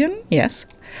 Scorpion, yes.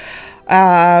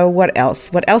 What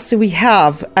else? What else do we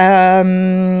have?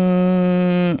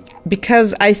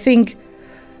 Because I think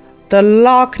the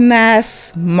Loch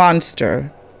Ness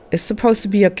monster is supposed to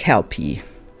be a kelpie,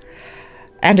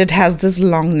 and it has this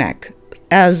long neck,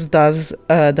 as does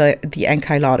the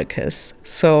Ankylodocus.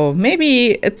 So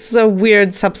maybe it's a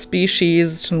weird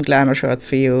subspecies. Some glamour shots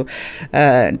for you,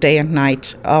 day and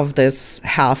night of this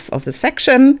half of the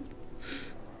section.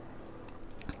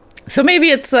 So maybe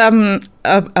it's a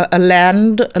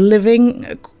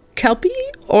living kelpie,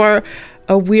 or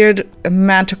a weird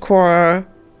manticore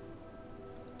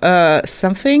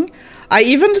something. I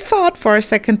even thought for a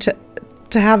second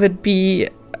to have it be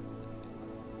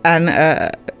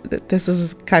this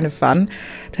is kind of fun,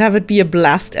 to have it be a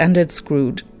blast-ended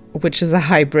scrood, which is a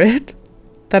hybrid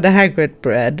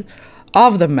bred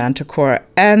of the manticore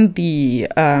and the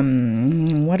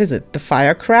what is it? The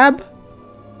fire crab.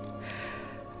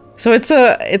 So it's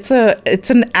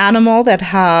an animal that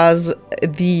has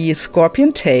the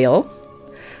scorpion tail,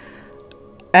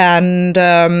 and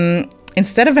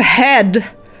instead of a head,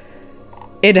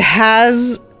 it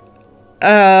has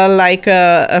like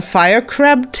a fire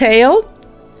crab tail.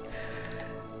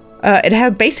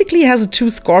 It basically has two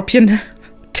scorpion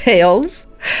tails.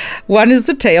 One is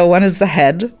the tail, one is the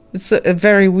head. It's a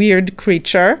very weird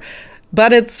creature,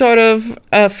 but it's sort of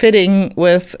fitting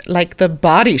with like the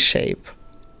body shape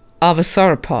of a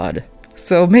sauropod.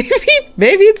 So maybe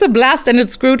it's a blast and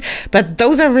it's screwed, but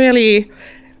those are really,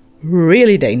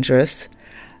 really dangerous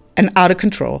and out of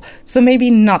control. So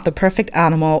maybe not the perfect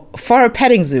animal for a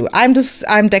petting zoo. I'm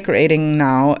decorating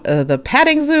now the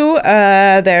petting zoo.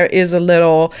 There is a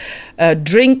little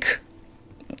drink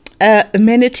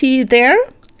amenity there.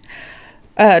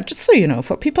 Just so you know,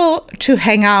 for people to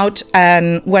hang out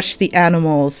and watch the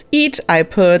animals eat. I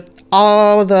put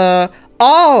all the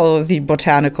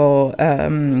botanical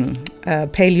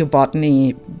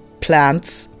paleobotany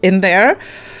plants in there.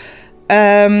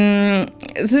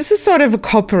 This is sort of a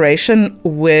cooperation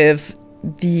with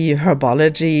the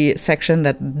herbology section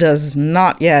that does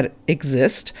not yet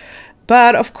exist.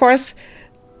 But of course,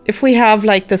 if we have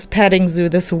like this petting zoo,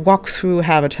 this walkthrough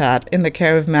habitat in the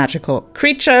Care of Magical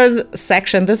Creatures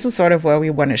section, this is sort of where we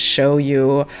want to show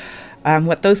you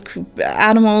what those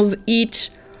animals eat.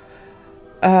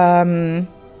 Yeah.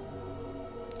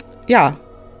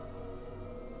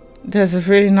 There's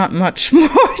really not much more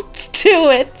to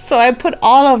it. So I put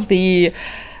all of the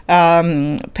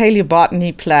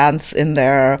paleobotany plants in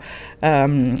there,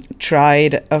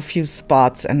 tried a few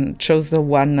spots and chose the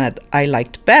one that I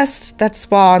liked best that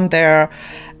spawned there.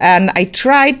 And I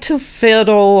tried to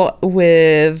fiddle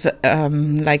with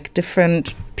like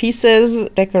different pieces,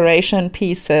 decoration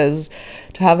pieces,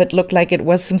 to have it look like it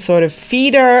was some sort of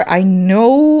feeder. I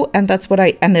know, and that's what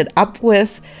I ended up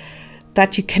with,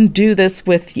 that you can do this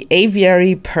with the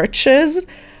aviary perches,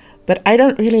 but I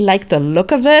don't really like the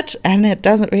look of it, and it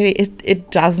doesn't really,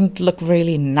 it doesn't look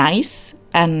really nice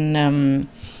and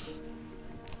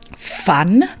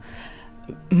fun,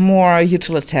 more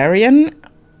utilitarian.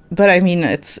 But I mean,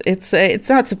 it's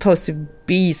not supposed to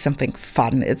be something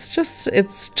fun. It's just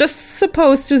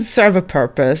supposed to serve a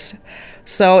purpose.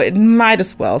 So it might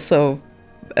as well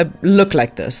look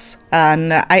like this.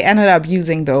 And I ended up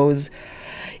using those,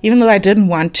 even though I didn't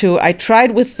want to. I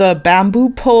tried with the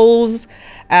bamboo poles,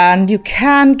 and you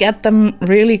can get them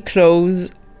really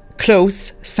close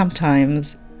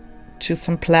sometimes to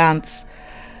some plants,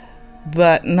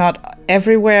 but not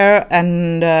everywhere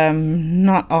and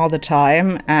not all the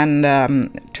time. And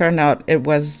it turned out it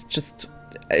was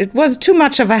too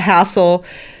much of a hassle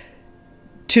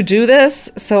to do this,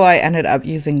 so I ended up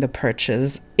using the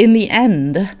perches in the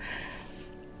end.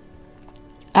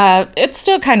 It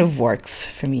still kind of works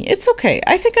for me. It's okay.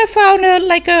 I think I found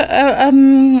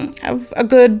a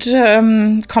good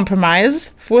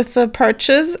compromise with the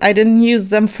perches. I didn't use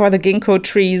them for the ginkgo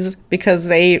trees because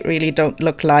they really don't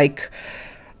look like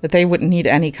that they wouldn't need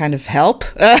any kind of help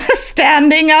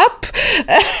standing up.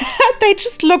 They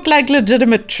just look like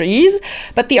legitimate trees.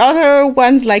 But the other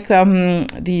ones, like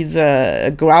these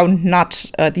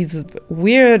groundnut, these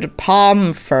weird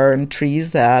palm fern trees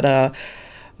that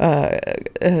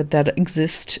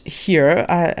exist here.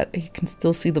 You can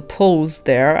still see the poles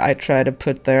there. I try to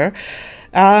put there.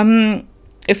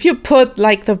 If you put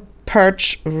like the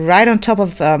perch right on top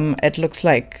of them, it looks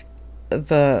like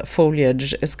the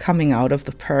foliage is coming out of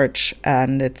the perch,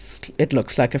 and it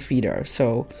looks like a feeder.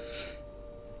 So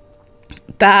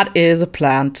that is a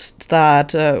plant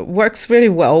that works really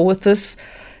well with this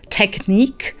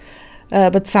technique,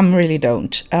 but some really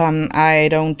don't. I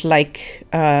don't like,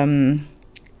 yeah,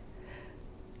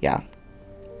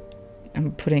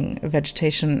 I'm putting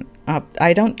vegetation up.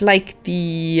 I don't like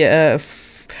the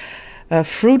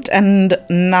fruit and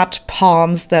nut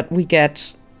palms that we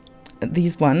get,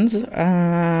 these ones.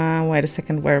 Wait a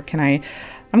second, where can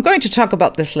I'm going to talk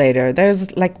about this later.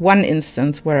 There's like one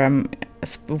instance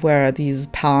where these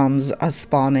palms are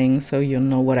spawning, so you'll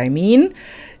know what I mean.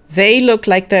 They look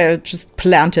like they're just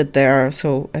planted there,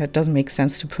 so it doesn't make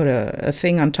sense to put a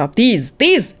thing on top. This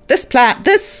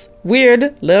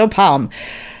weird little palm.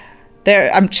 There,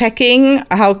 I'm checking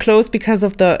how close, because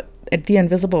of the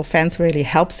invisible fence really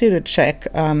helps you to check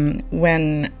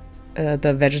when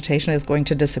the vegetation is going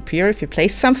to disappear if you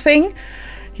place something.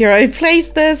 Here I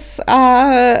placed this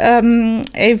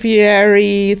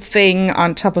aviary thing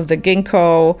on top of the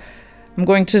ginkgo. I'm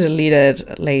going to delete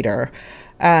it later.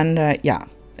 And yeah,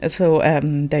 so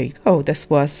there you go. This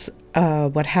was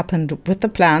what happened with the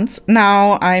plants.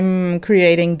 Now I'm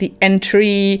creating the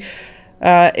entry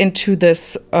into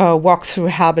this walkthrough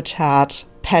habitat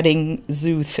petting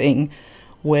zoo thing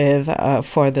with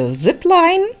for the zip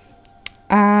line.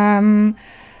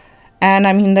 And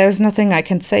I mean, there's nothing I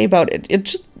can say about it.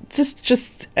 It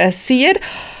just see it.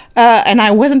 And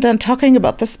I wasn't done talking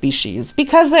about the species,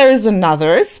 because there is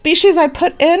another species I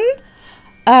put in,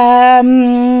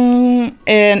 and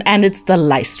it's the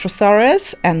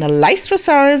Lystrosaurus. And the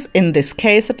Lystrosaurus, in this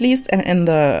case at least, and in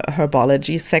the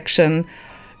herbology section,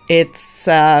 it's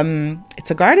a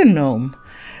garden gnome,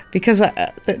 because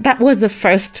that was the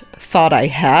first thought I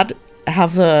had.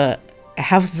 Have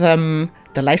them,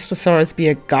 the Lystrosaurus, be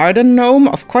a garden gnome.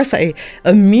 Of course, I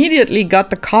immediately got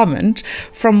the comment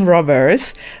from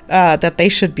Robert that they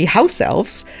should be house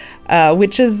elves,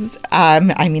 which is,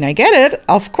 I mean, I get it,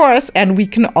 of course, and we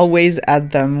can always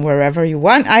add them wherever you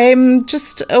want. I'm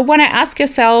just want to ask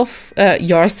yourself, I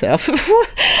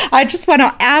just want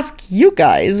to ask you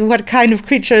guys what kind of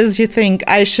creatures you think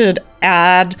I should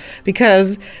add,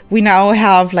 because we now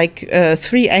have like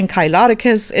 3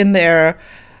 Ankylodocus in there,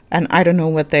 and I don't know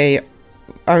what they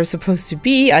are supposed to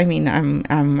be. I mean,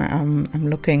 I'm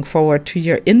looking forward to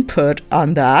your input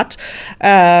on that.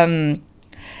 And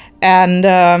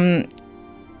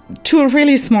 2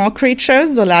 really small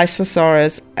creatures, the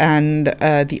Lystrosaurus and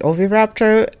the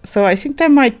Oviraptor. So I think there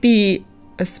might be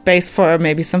a space for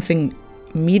maybe something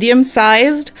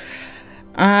medium-sized.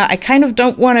 I kind of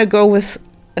don't want to go with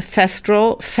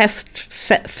thestrals,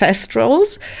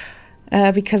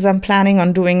 because I'm planning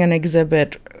on doing an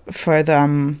exhibit for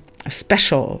them,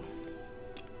 special,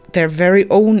 their very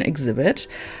own exhibit,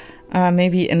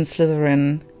 maybe in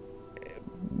Slytherin,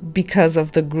 because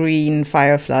of the green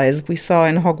fireflies we saw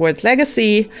in Hogwarts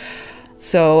Legacy.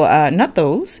 So not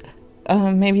those.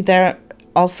 Maybe they're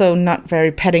also not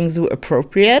very petting zoo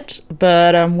appropriate,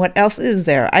 but what else is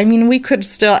there? I mean, we could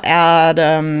still add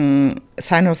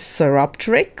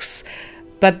Spinoceratops,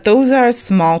 but those are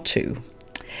small too.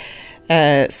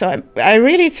 So I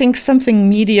really think something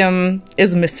medium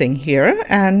is missing here,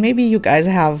 and maybe you guys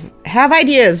have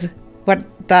ideas what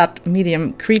that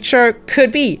medium creature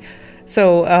could be.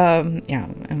 So yeah,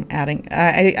 I'm adding.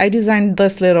 I designed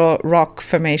this little rock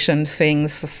formation thing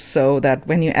so that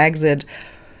when you exit,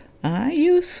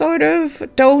 you sort of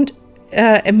don't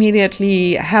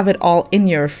immediately have it all in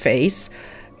your face.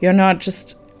 You're not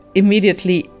just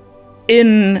immediately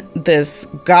in this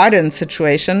garden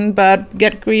situation, but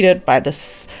get greeted by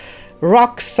this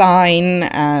rock sign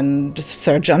and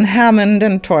Sir John Hammond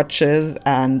and torches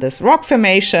and this rock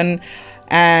formation,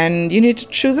 and you need to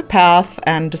choose a path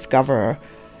and discover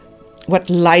what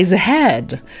lies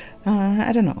ahead.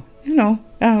 I don't know,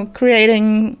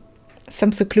 creating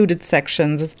some secluded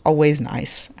sections is always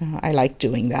nice. I like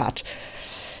doing that.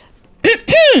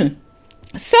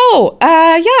 So,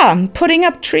 yeah, I'm putting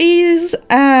up trees.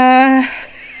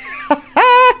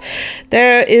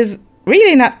 There is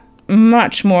really not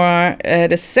much more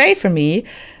to say for me,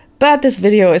 but this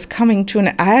video is coming to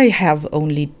an... I have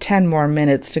only 10 more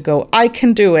minutes to go. I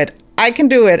can do it. I can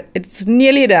do it. It's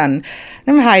nearly done.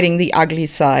 I'm hiding the ugly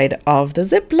side of the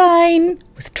zip line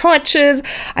with torches.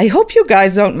 I hope you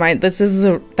guys don't mind. This is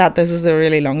a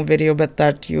really long video, but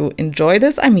that you enjoy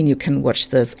this. I mean, you can watch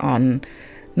this on...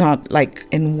 not like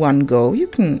in one go. You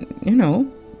can,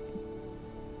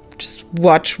 just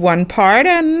watch one part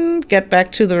and get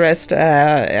back to the rest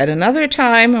at another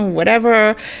time or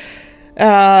whatever.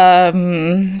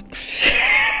 I'm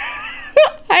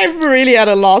really at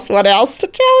a loss what else to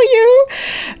tell you.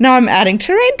 Now I'm adding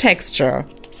terrain texture.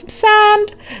 Some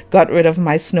sand. Got rid of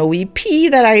my snowy pea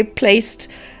that I placed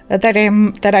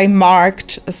that I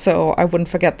marked, so I wouldn't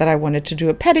forget that I wanted to do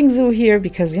a petting zoo here,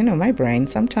 because you know my brain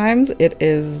sometimes it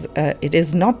is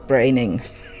not braining,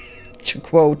 to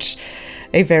quote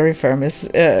a very famous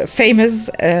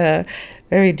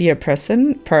very dear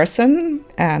person,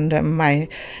 and my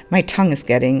tongue is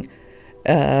getting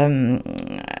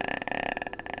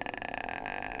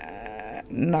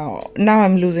now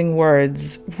I'm losing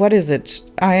words. What is it?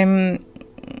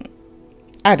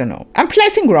 I don't know. I'm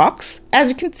placing rocks, as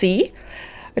you can see,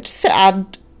 just to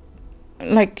add,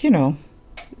 like, you know,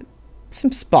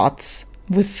 some spots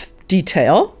with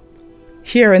detail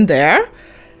here and there.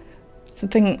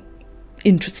 Something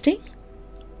interesting,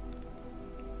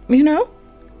 you know?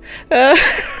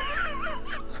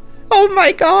 Oh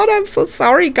my God, I'm so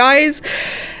sorry, guys.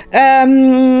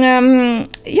 Yeah.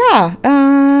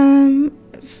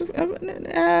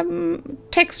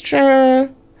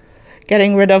 Texture.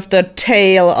 Getting rid of the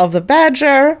tail of the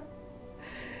badger.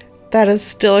 That is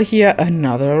still here.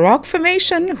 Another rock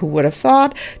formation. Who would have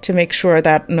thought? To make sure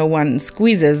that no one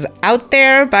squeezes out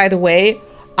there. By the way,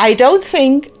 I don't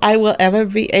think I will ever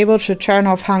be able to turn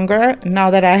off hunger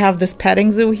now that I have this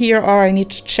petting zoo here, or I need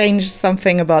to change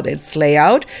something about its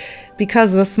layout,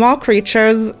 because the small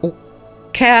creatures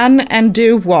can and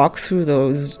do walk through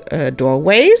those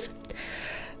doorways.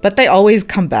 But they always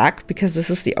come back, because this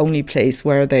is the only place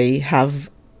where they have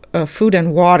food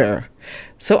and water.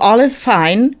 So all is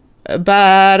fine.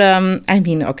 But, I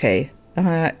mean, okay.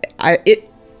 I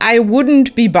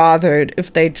wouldn't be bothered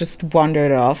if they just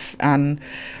wandered off and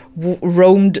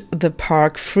roamed the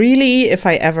park freely if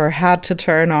I ever had to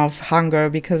turn off hunger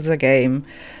because the game,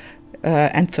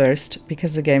 and thirst,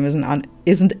 because the game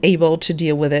isn't able to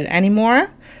deal with it anymore.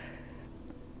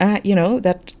 You know,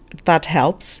 that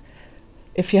helps.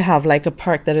 If you have like a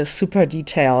park that is super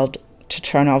detailed, to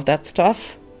turn off that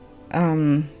stuff.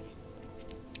 But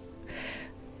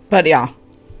yeah.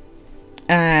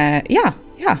 Yeah.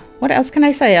 What else can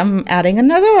I say? I'm adding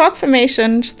another rock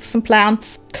formation, some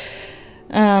plants,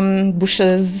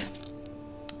 bushes.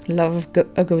 Love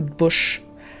a good bush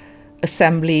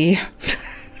assembly.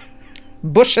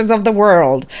 Bushes of the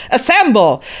world.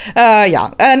 Assemble!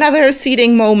 Yeah, another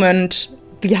seating moment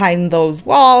behind those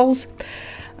walls.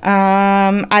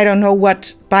 I don't know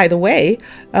what, by the way,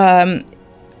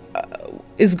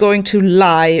 is going to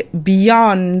lie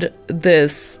beyond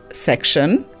this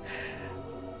section.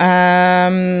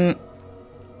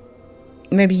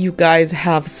 Maybe you guys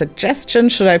have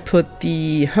suggestions. Should I put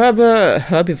the herbology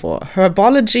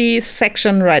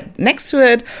section right next to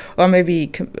it, or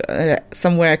maybe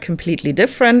somewhere completely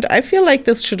different? I feel like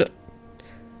this should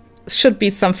be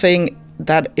something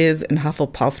that is in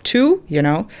Hufflepuff too, you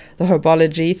know, the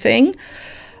herbology thing.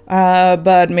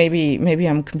 But maybe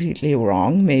I'm completely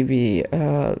wrong. Maybe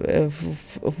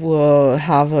if we'll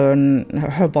have a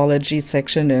herbology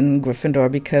section in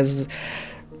Gryffindor because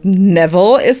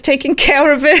Neville is taking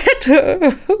care of it.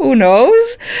 Who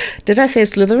knows? Did I say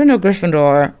Slytherin or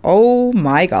Gryffindor? Oh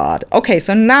my God. Okay,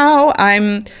 so now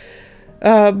I'm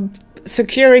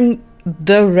securing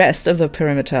the rest of the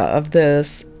perimeter of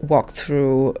this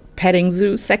walkthrough petting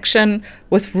zoo section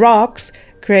with rocks,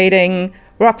 creating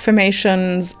rock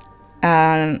formations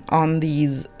on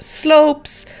these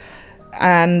slopes,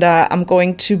 and I'm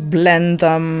going to blend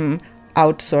them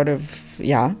out sort of,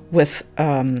 yeah, with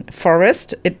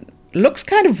forest. It looks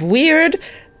kind of weird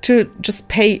to just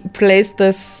place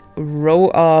this row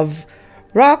of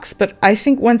rocks, but I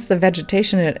think once the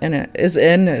vegetation is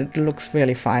in, it looks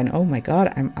really fine. Oh my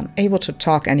God, I'm unable to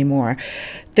talk anymore.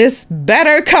 This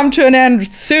better come to an end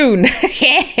soon.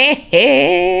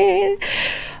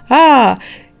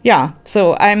 Yeah,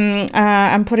 so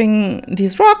I'm putting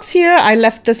these rocks here. I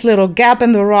left this little gap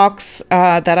in the rocks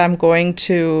that I'm going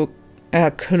to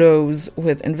close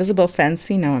with invisible fence.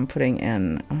 Now I'm putting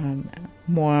in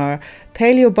more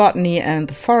paleobotany and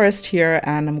the forest here,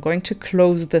 and I'm going to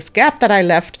close this gap that I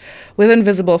left with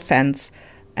invisible fence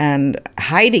and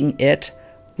hiding it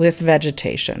with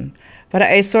vegetation. But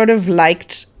I sort of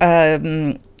liked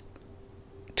to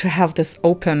have this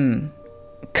open,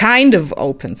 kind of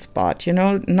open spot, you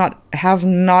know, not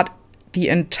the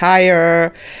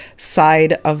entire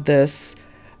side of this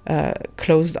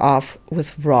closed off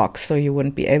with rocks, so you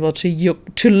wouldn't be able to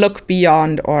look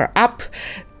beyond or up.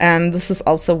 And this is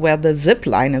also where the zip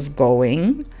line is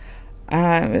going.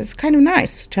 It's kind of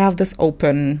nice to have this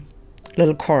open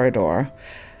little corridor.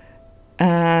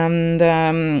 And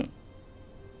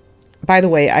by the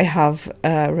way, I have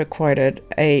recorded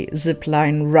a zip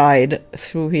line ride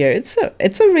through here. It's a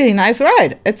really nice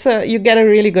ride. You get a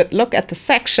really good look at the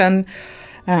section.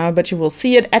 But you will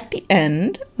see it at the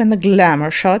end when the glamour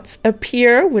shots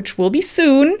appear, which will be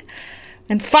soon.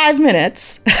 in 5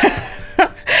 minutes.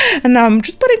 And I'm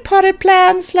just putting potted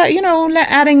plants, like, you know,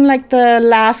 adding like the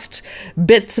last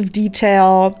bits of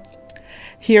detail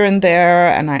here and there.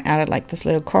 And I added like this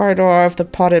little corridor of the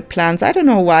potted plants. I don't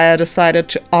know why I decided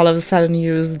to all of a sudden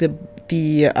use the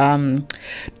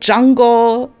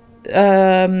jungle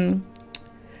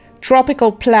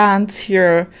tropical plants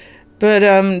here, but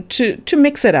to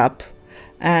mix it up.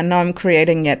 And now I'm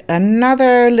creating yet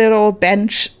another little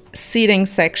bench seating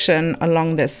section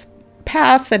along this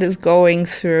path that is going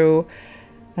through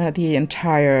the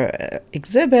entire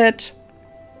exhibit.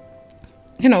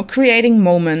 You know, creating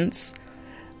moments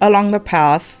along the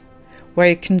path where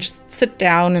you can just sit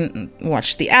down and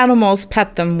watch the animals,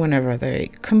 pet them whenever they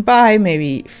come by,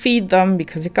 maybe feed them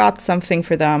because you got something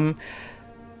for them.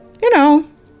 You know,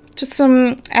 just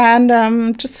some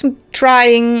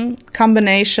trying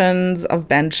combinations of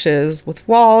benches with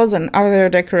walls and other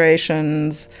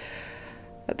decorations.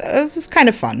 It was kind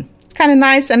of fun. It's kind of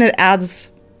nice, and it adds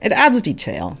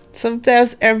detail. So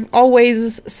there's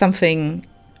always something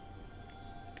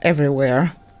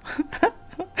everywhere.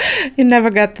 You never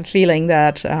get the feeling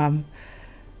that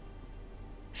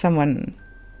someone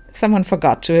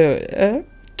forgot to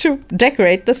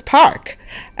decorate this park.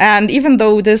 And even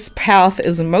though this path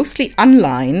is mostly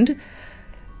unlined,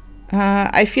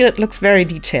 I feel it looks very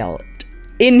detailed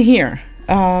in here.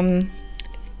 Even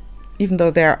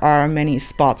though there are many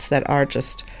spots that are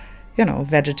just, you know,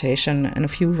 vegetation and a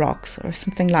few rocks or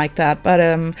something like that. But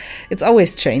it's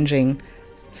always changing.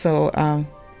 So,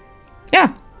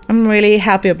 yeah, I'm really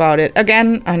happy about it.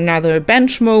 Again, another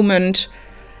bench moment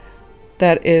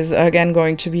that is, again,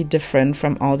 going to be different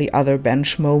from all the other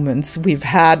bench moments we've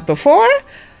had before.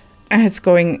 And it's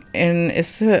going in,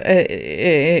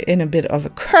 in a bit of a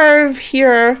curve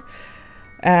here.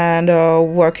 And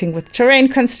working with terrain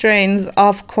constraints,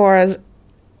 of course,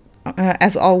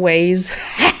 as always.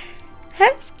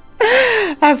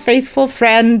 Our faithful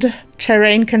friend,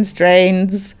 terrain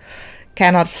constraints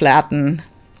cannot flatten.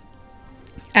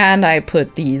 And I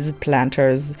put these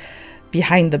planters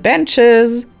behind the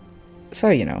benches, so,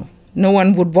 you know, no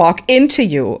one would walk into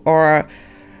you or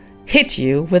hit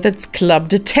you with its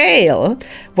clubbed tail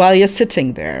while you're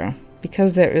sitting there,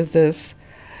 because there is this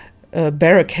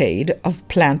barricade of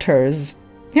planters.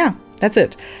 Yeah, that's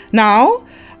it. Now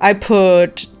I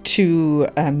put 2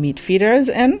 meat feeders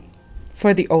in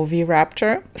for the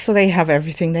Oviraptor, so they have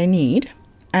everything they need.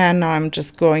 And now I'm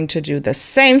just going to do the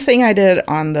same thing I did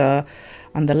on the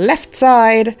left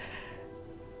side,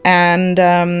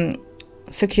 and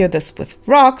secure this with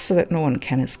rocks so that no one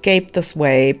can escape this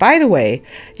way. By the way,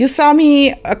 you saw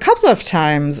me a couple of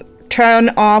times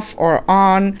turn off or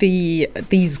on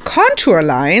these contour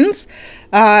lines.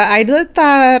 I did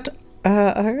that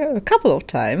a couple of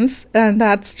times, and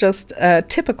that's just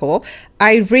typical.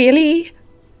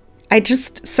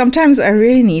 Sometimes I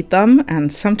really need them,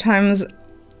 and sometimes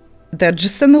they're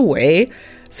just in the way.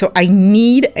 So I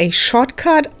need a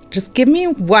shortcut. Just give me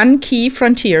one key,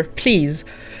 Frontier, please.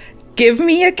 Give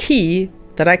me a key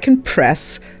that I can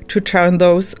press to turn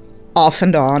those off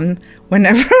and on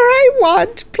whenever I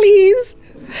want, please.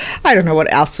 I don't know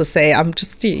what else to say. I'm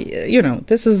just, you know,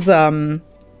 this is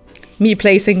me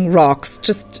placing rocks,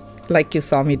 just like you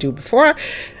saw me do before.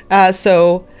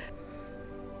 So,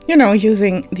 you know,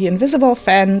 using the invisible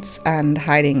fence and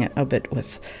hiding it a bit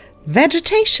with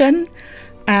vegetation.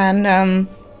 And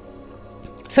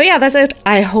so yeah, that's it.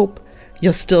 I hope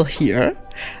you're still here.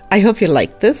 I hope you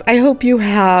like this. I hope you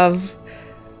have,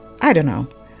 I don't know,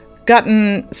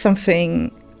 gotten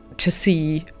something to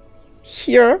see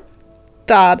here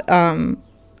that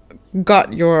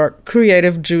got your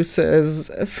creative juices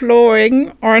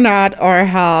flowing or not, or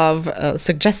have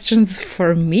suggestions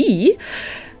for me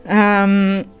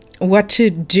what to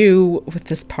do with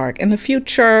this park in the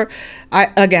future.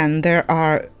 Again, there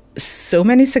are so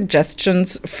many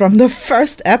suggestions from the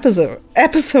first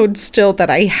episode still that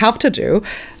I have to do.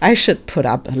 I should put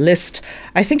up a list.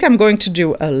 I think I'm going to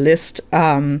do a list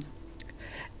at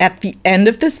the end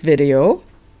of this video.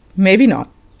 Maybe not.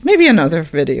 Maybe another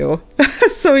video.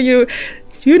 So you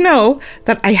know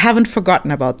that I haven't forgotten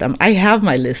about them. I have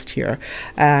my list here,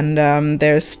 and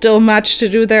there's still much to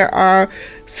do. There are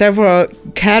several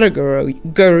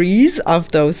categories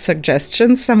of those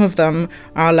suggestions. Some of them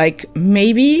are like,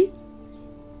 maybe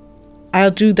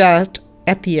I'll do that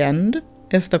at the end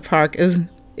if the park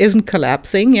isn't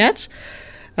collapsing yet.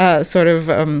 Sort of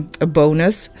a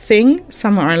bonus thing.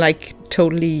 Some are like,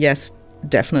 totally, yes,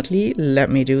 definitely, let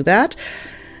me do that.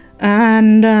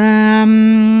 And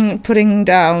putting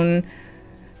down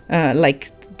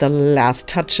like the last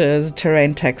touches,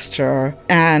 terrain texture,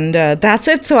 and that's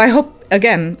it. So I hope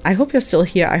again, I hope you're still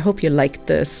here. I hope you liked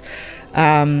this.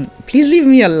 Please leave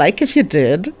me a like if you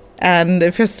did. And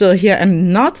if you're still here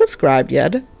and not subscribed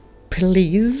yet,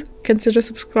 please consider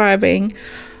subscribing.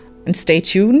 And stay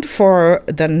tuned for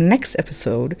the next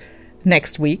episode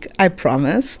next week, I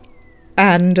promise.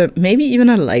 And maybe even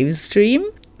a live stream.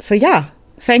 So yeah,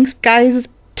 thanks guys.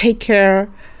 Take care.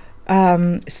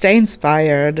 Stay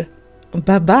inspired.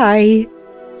 Bye-bye.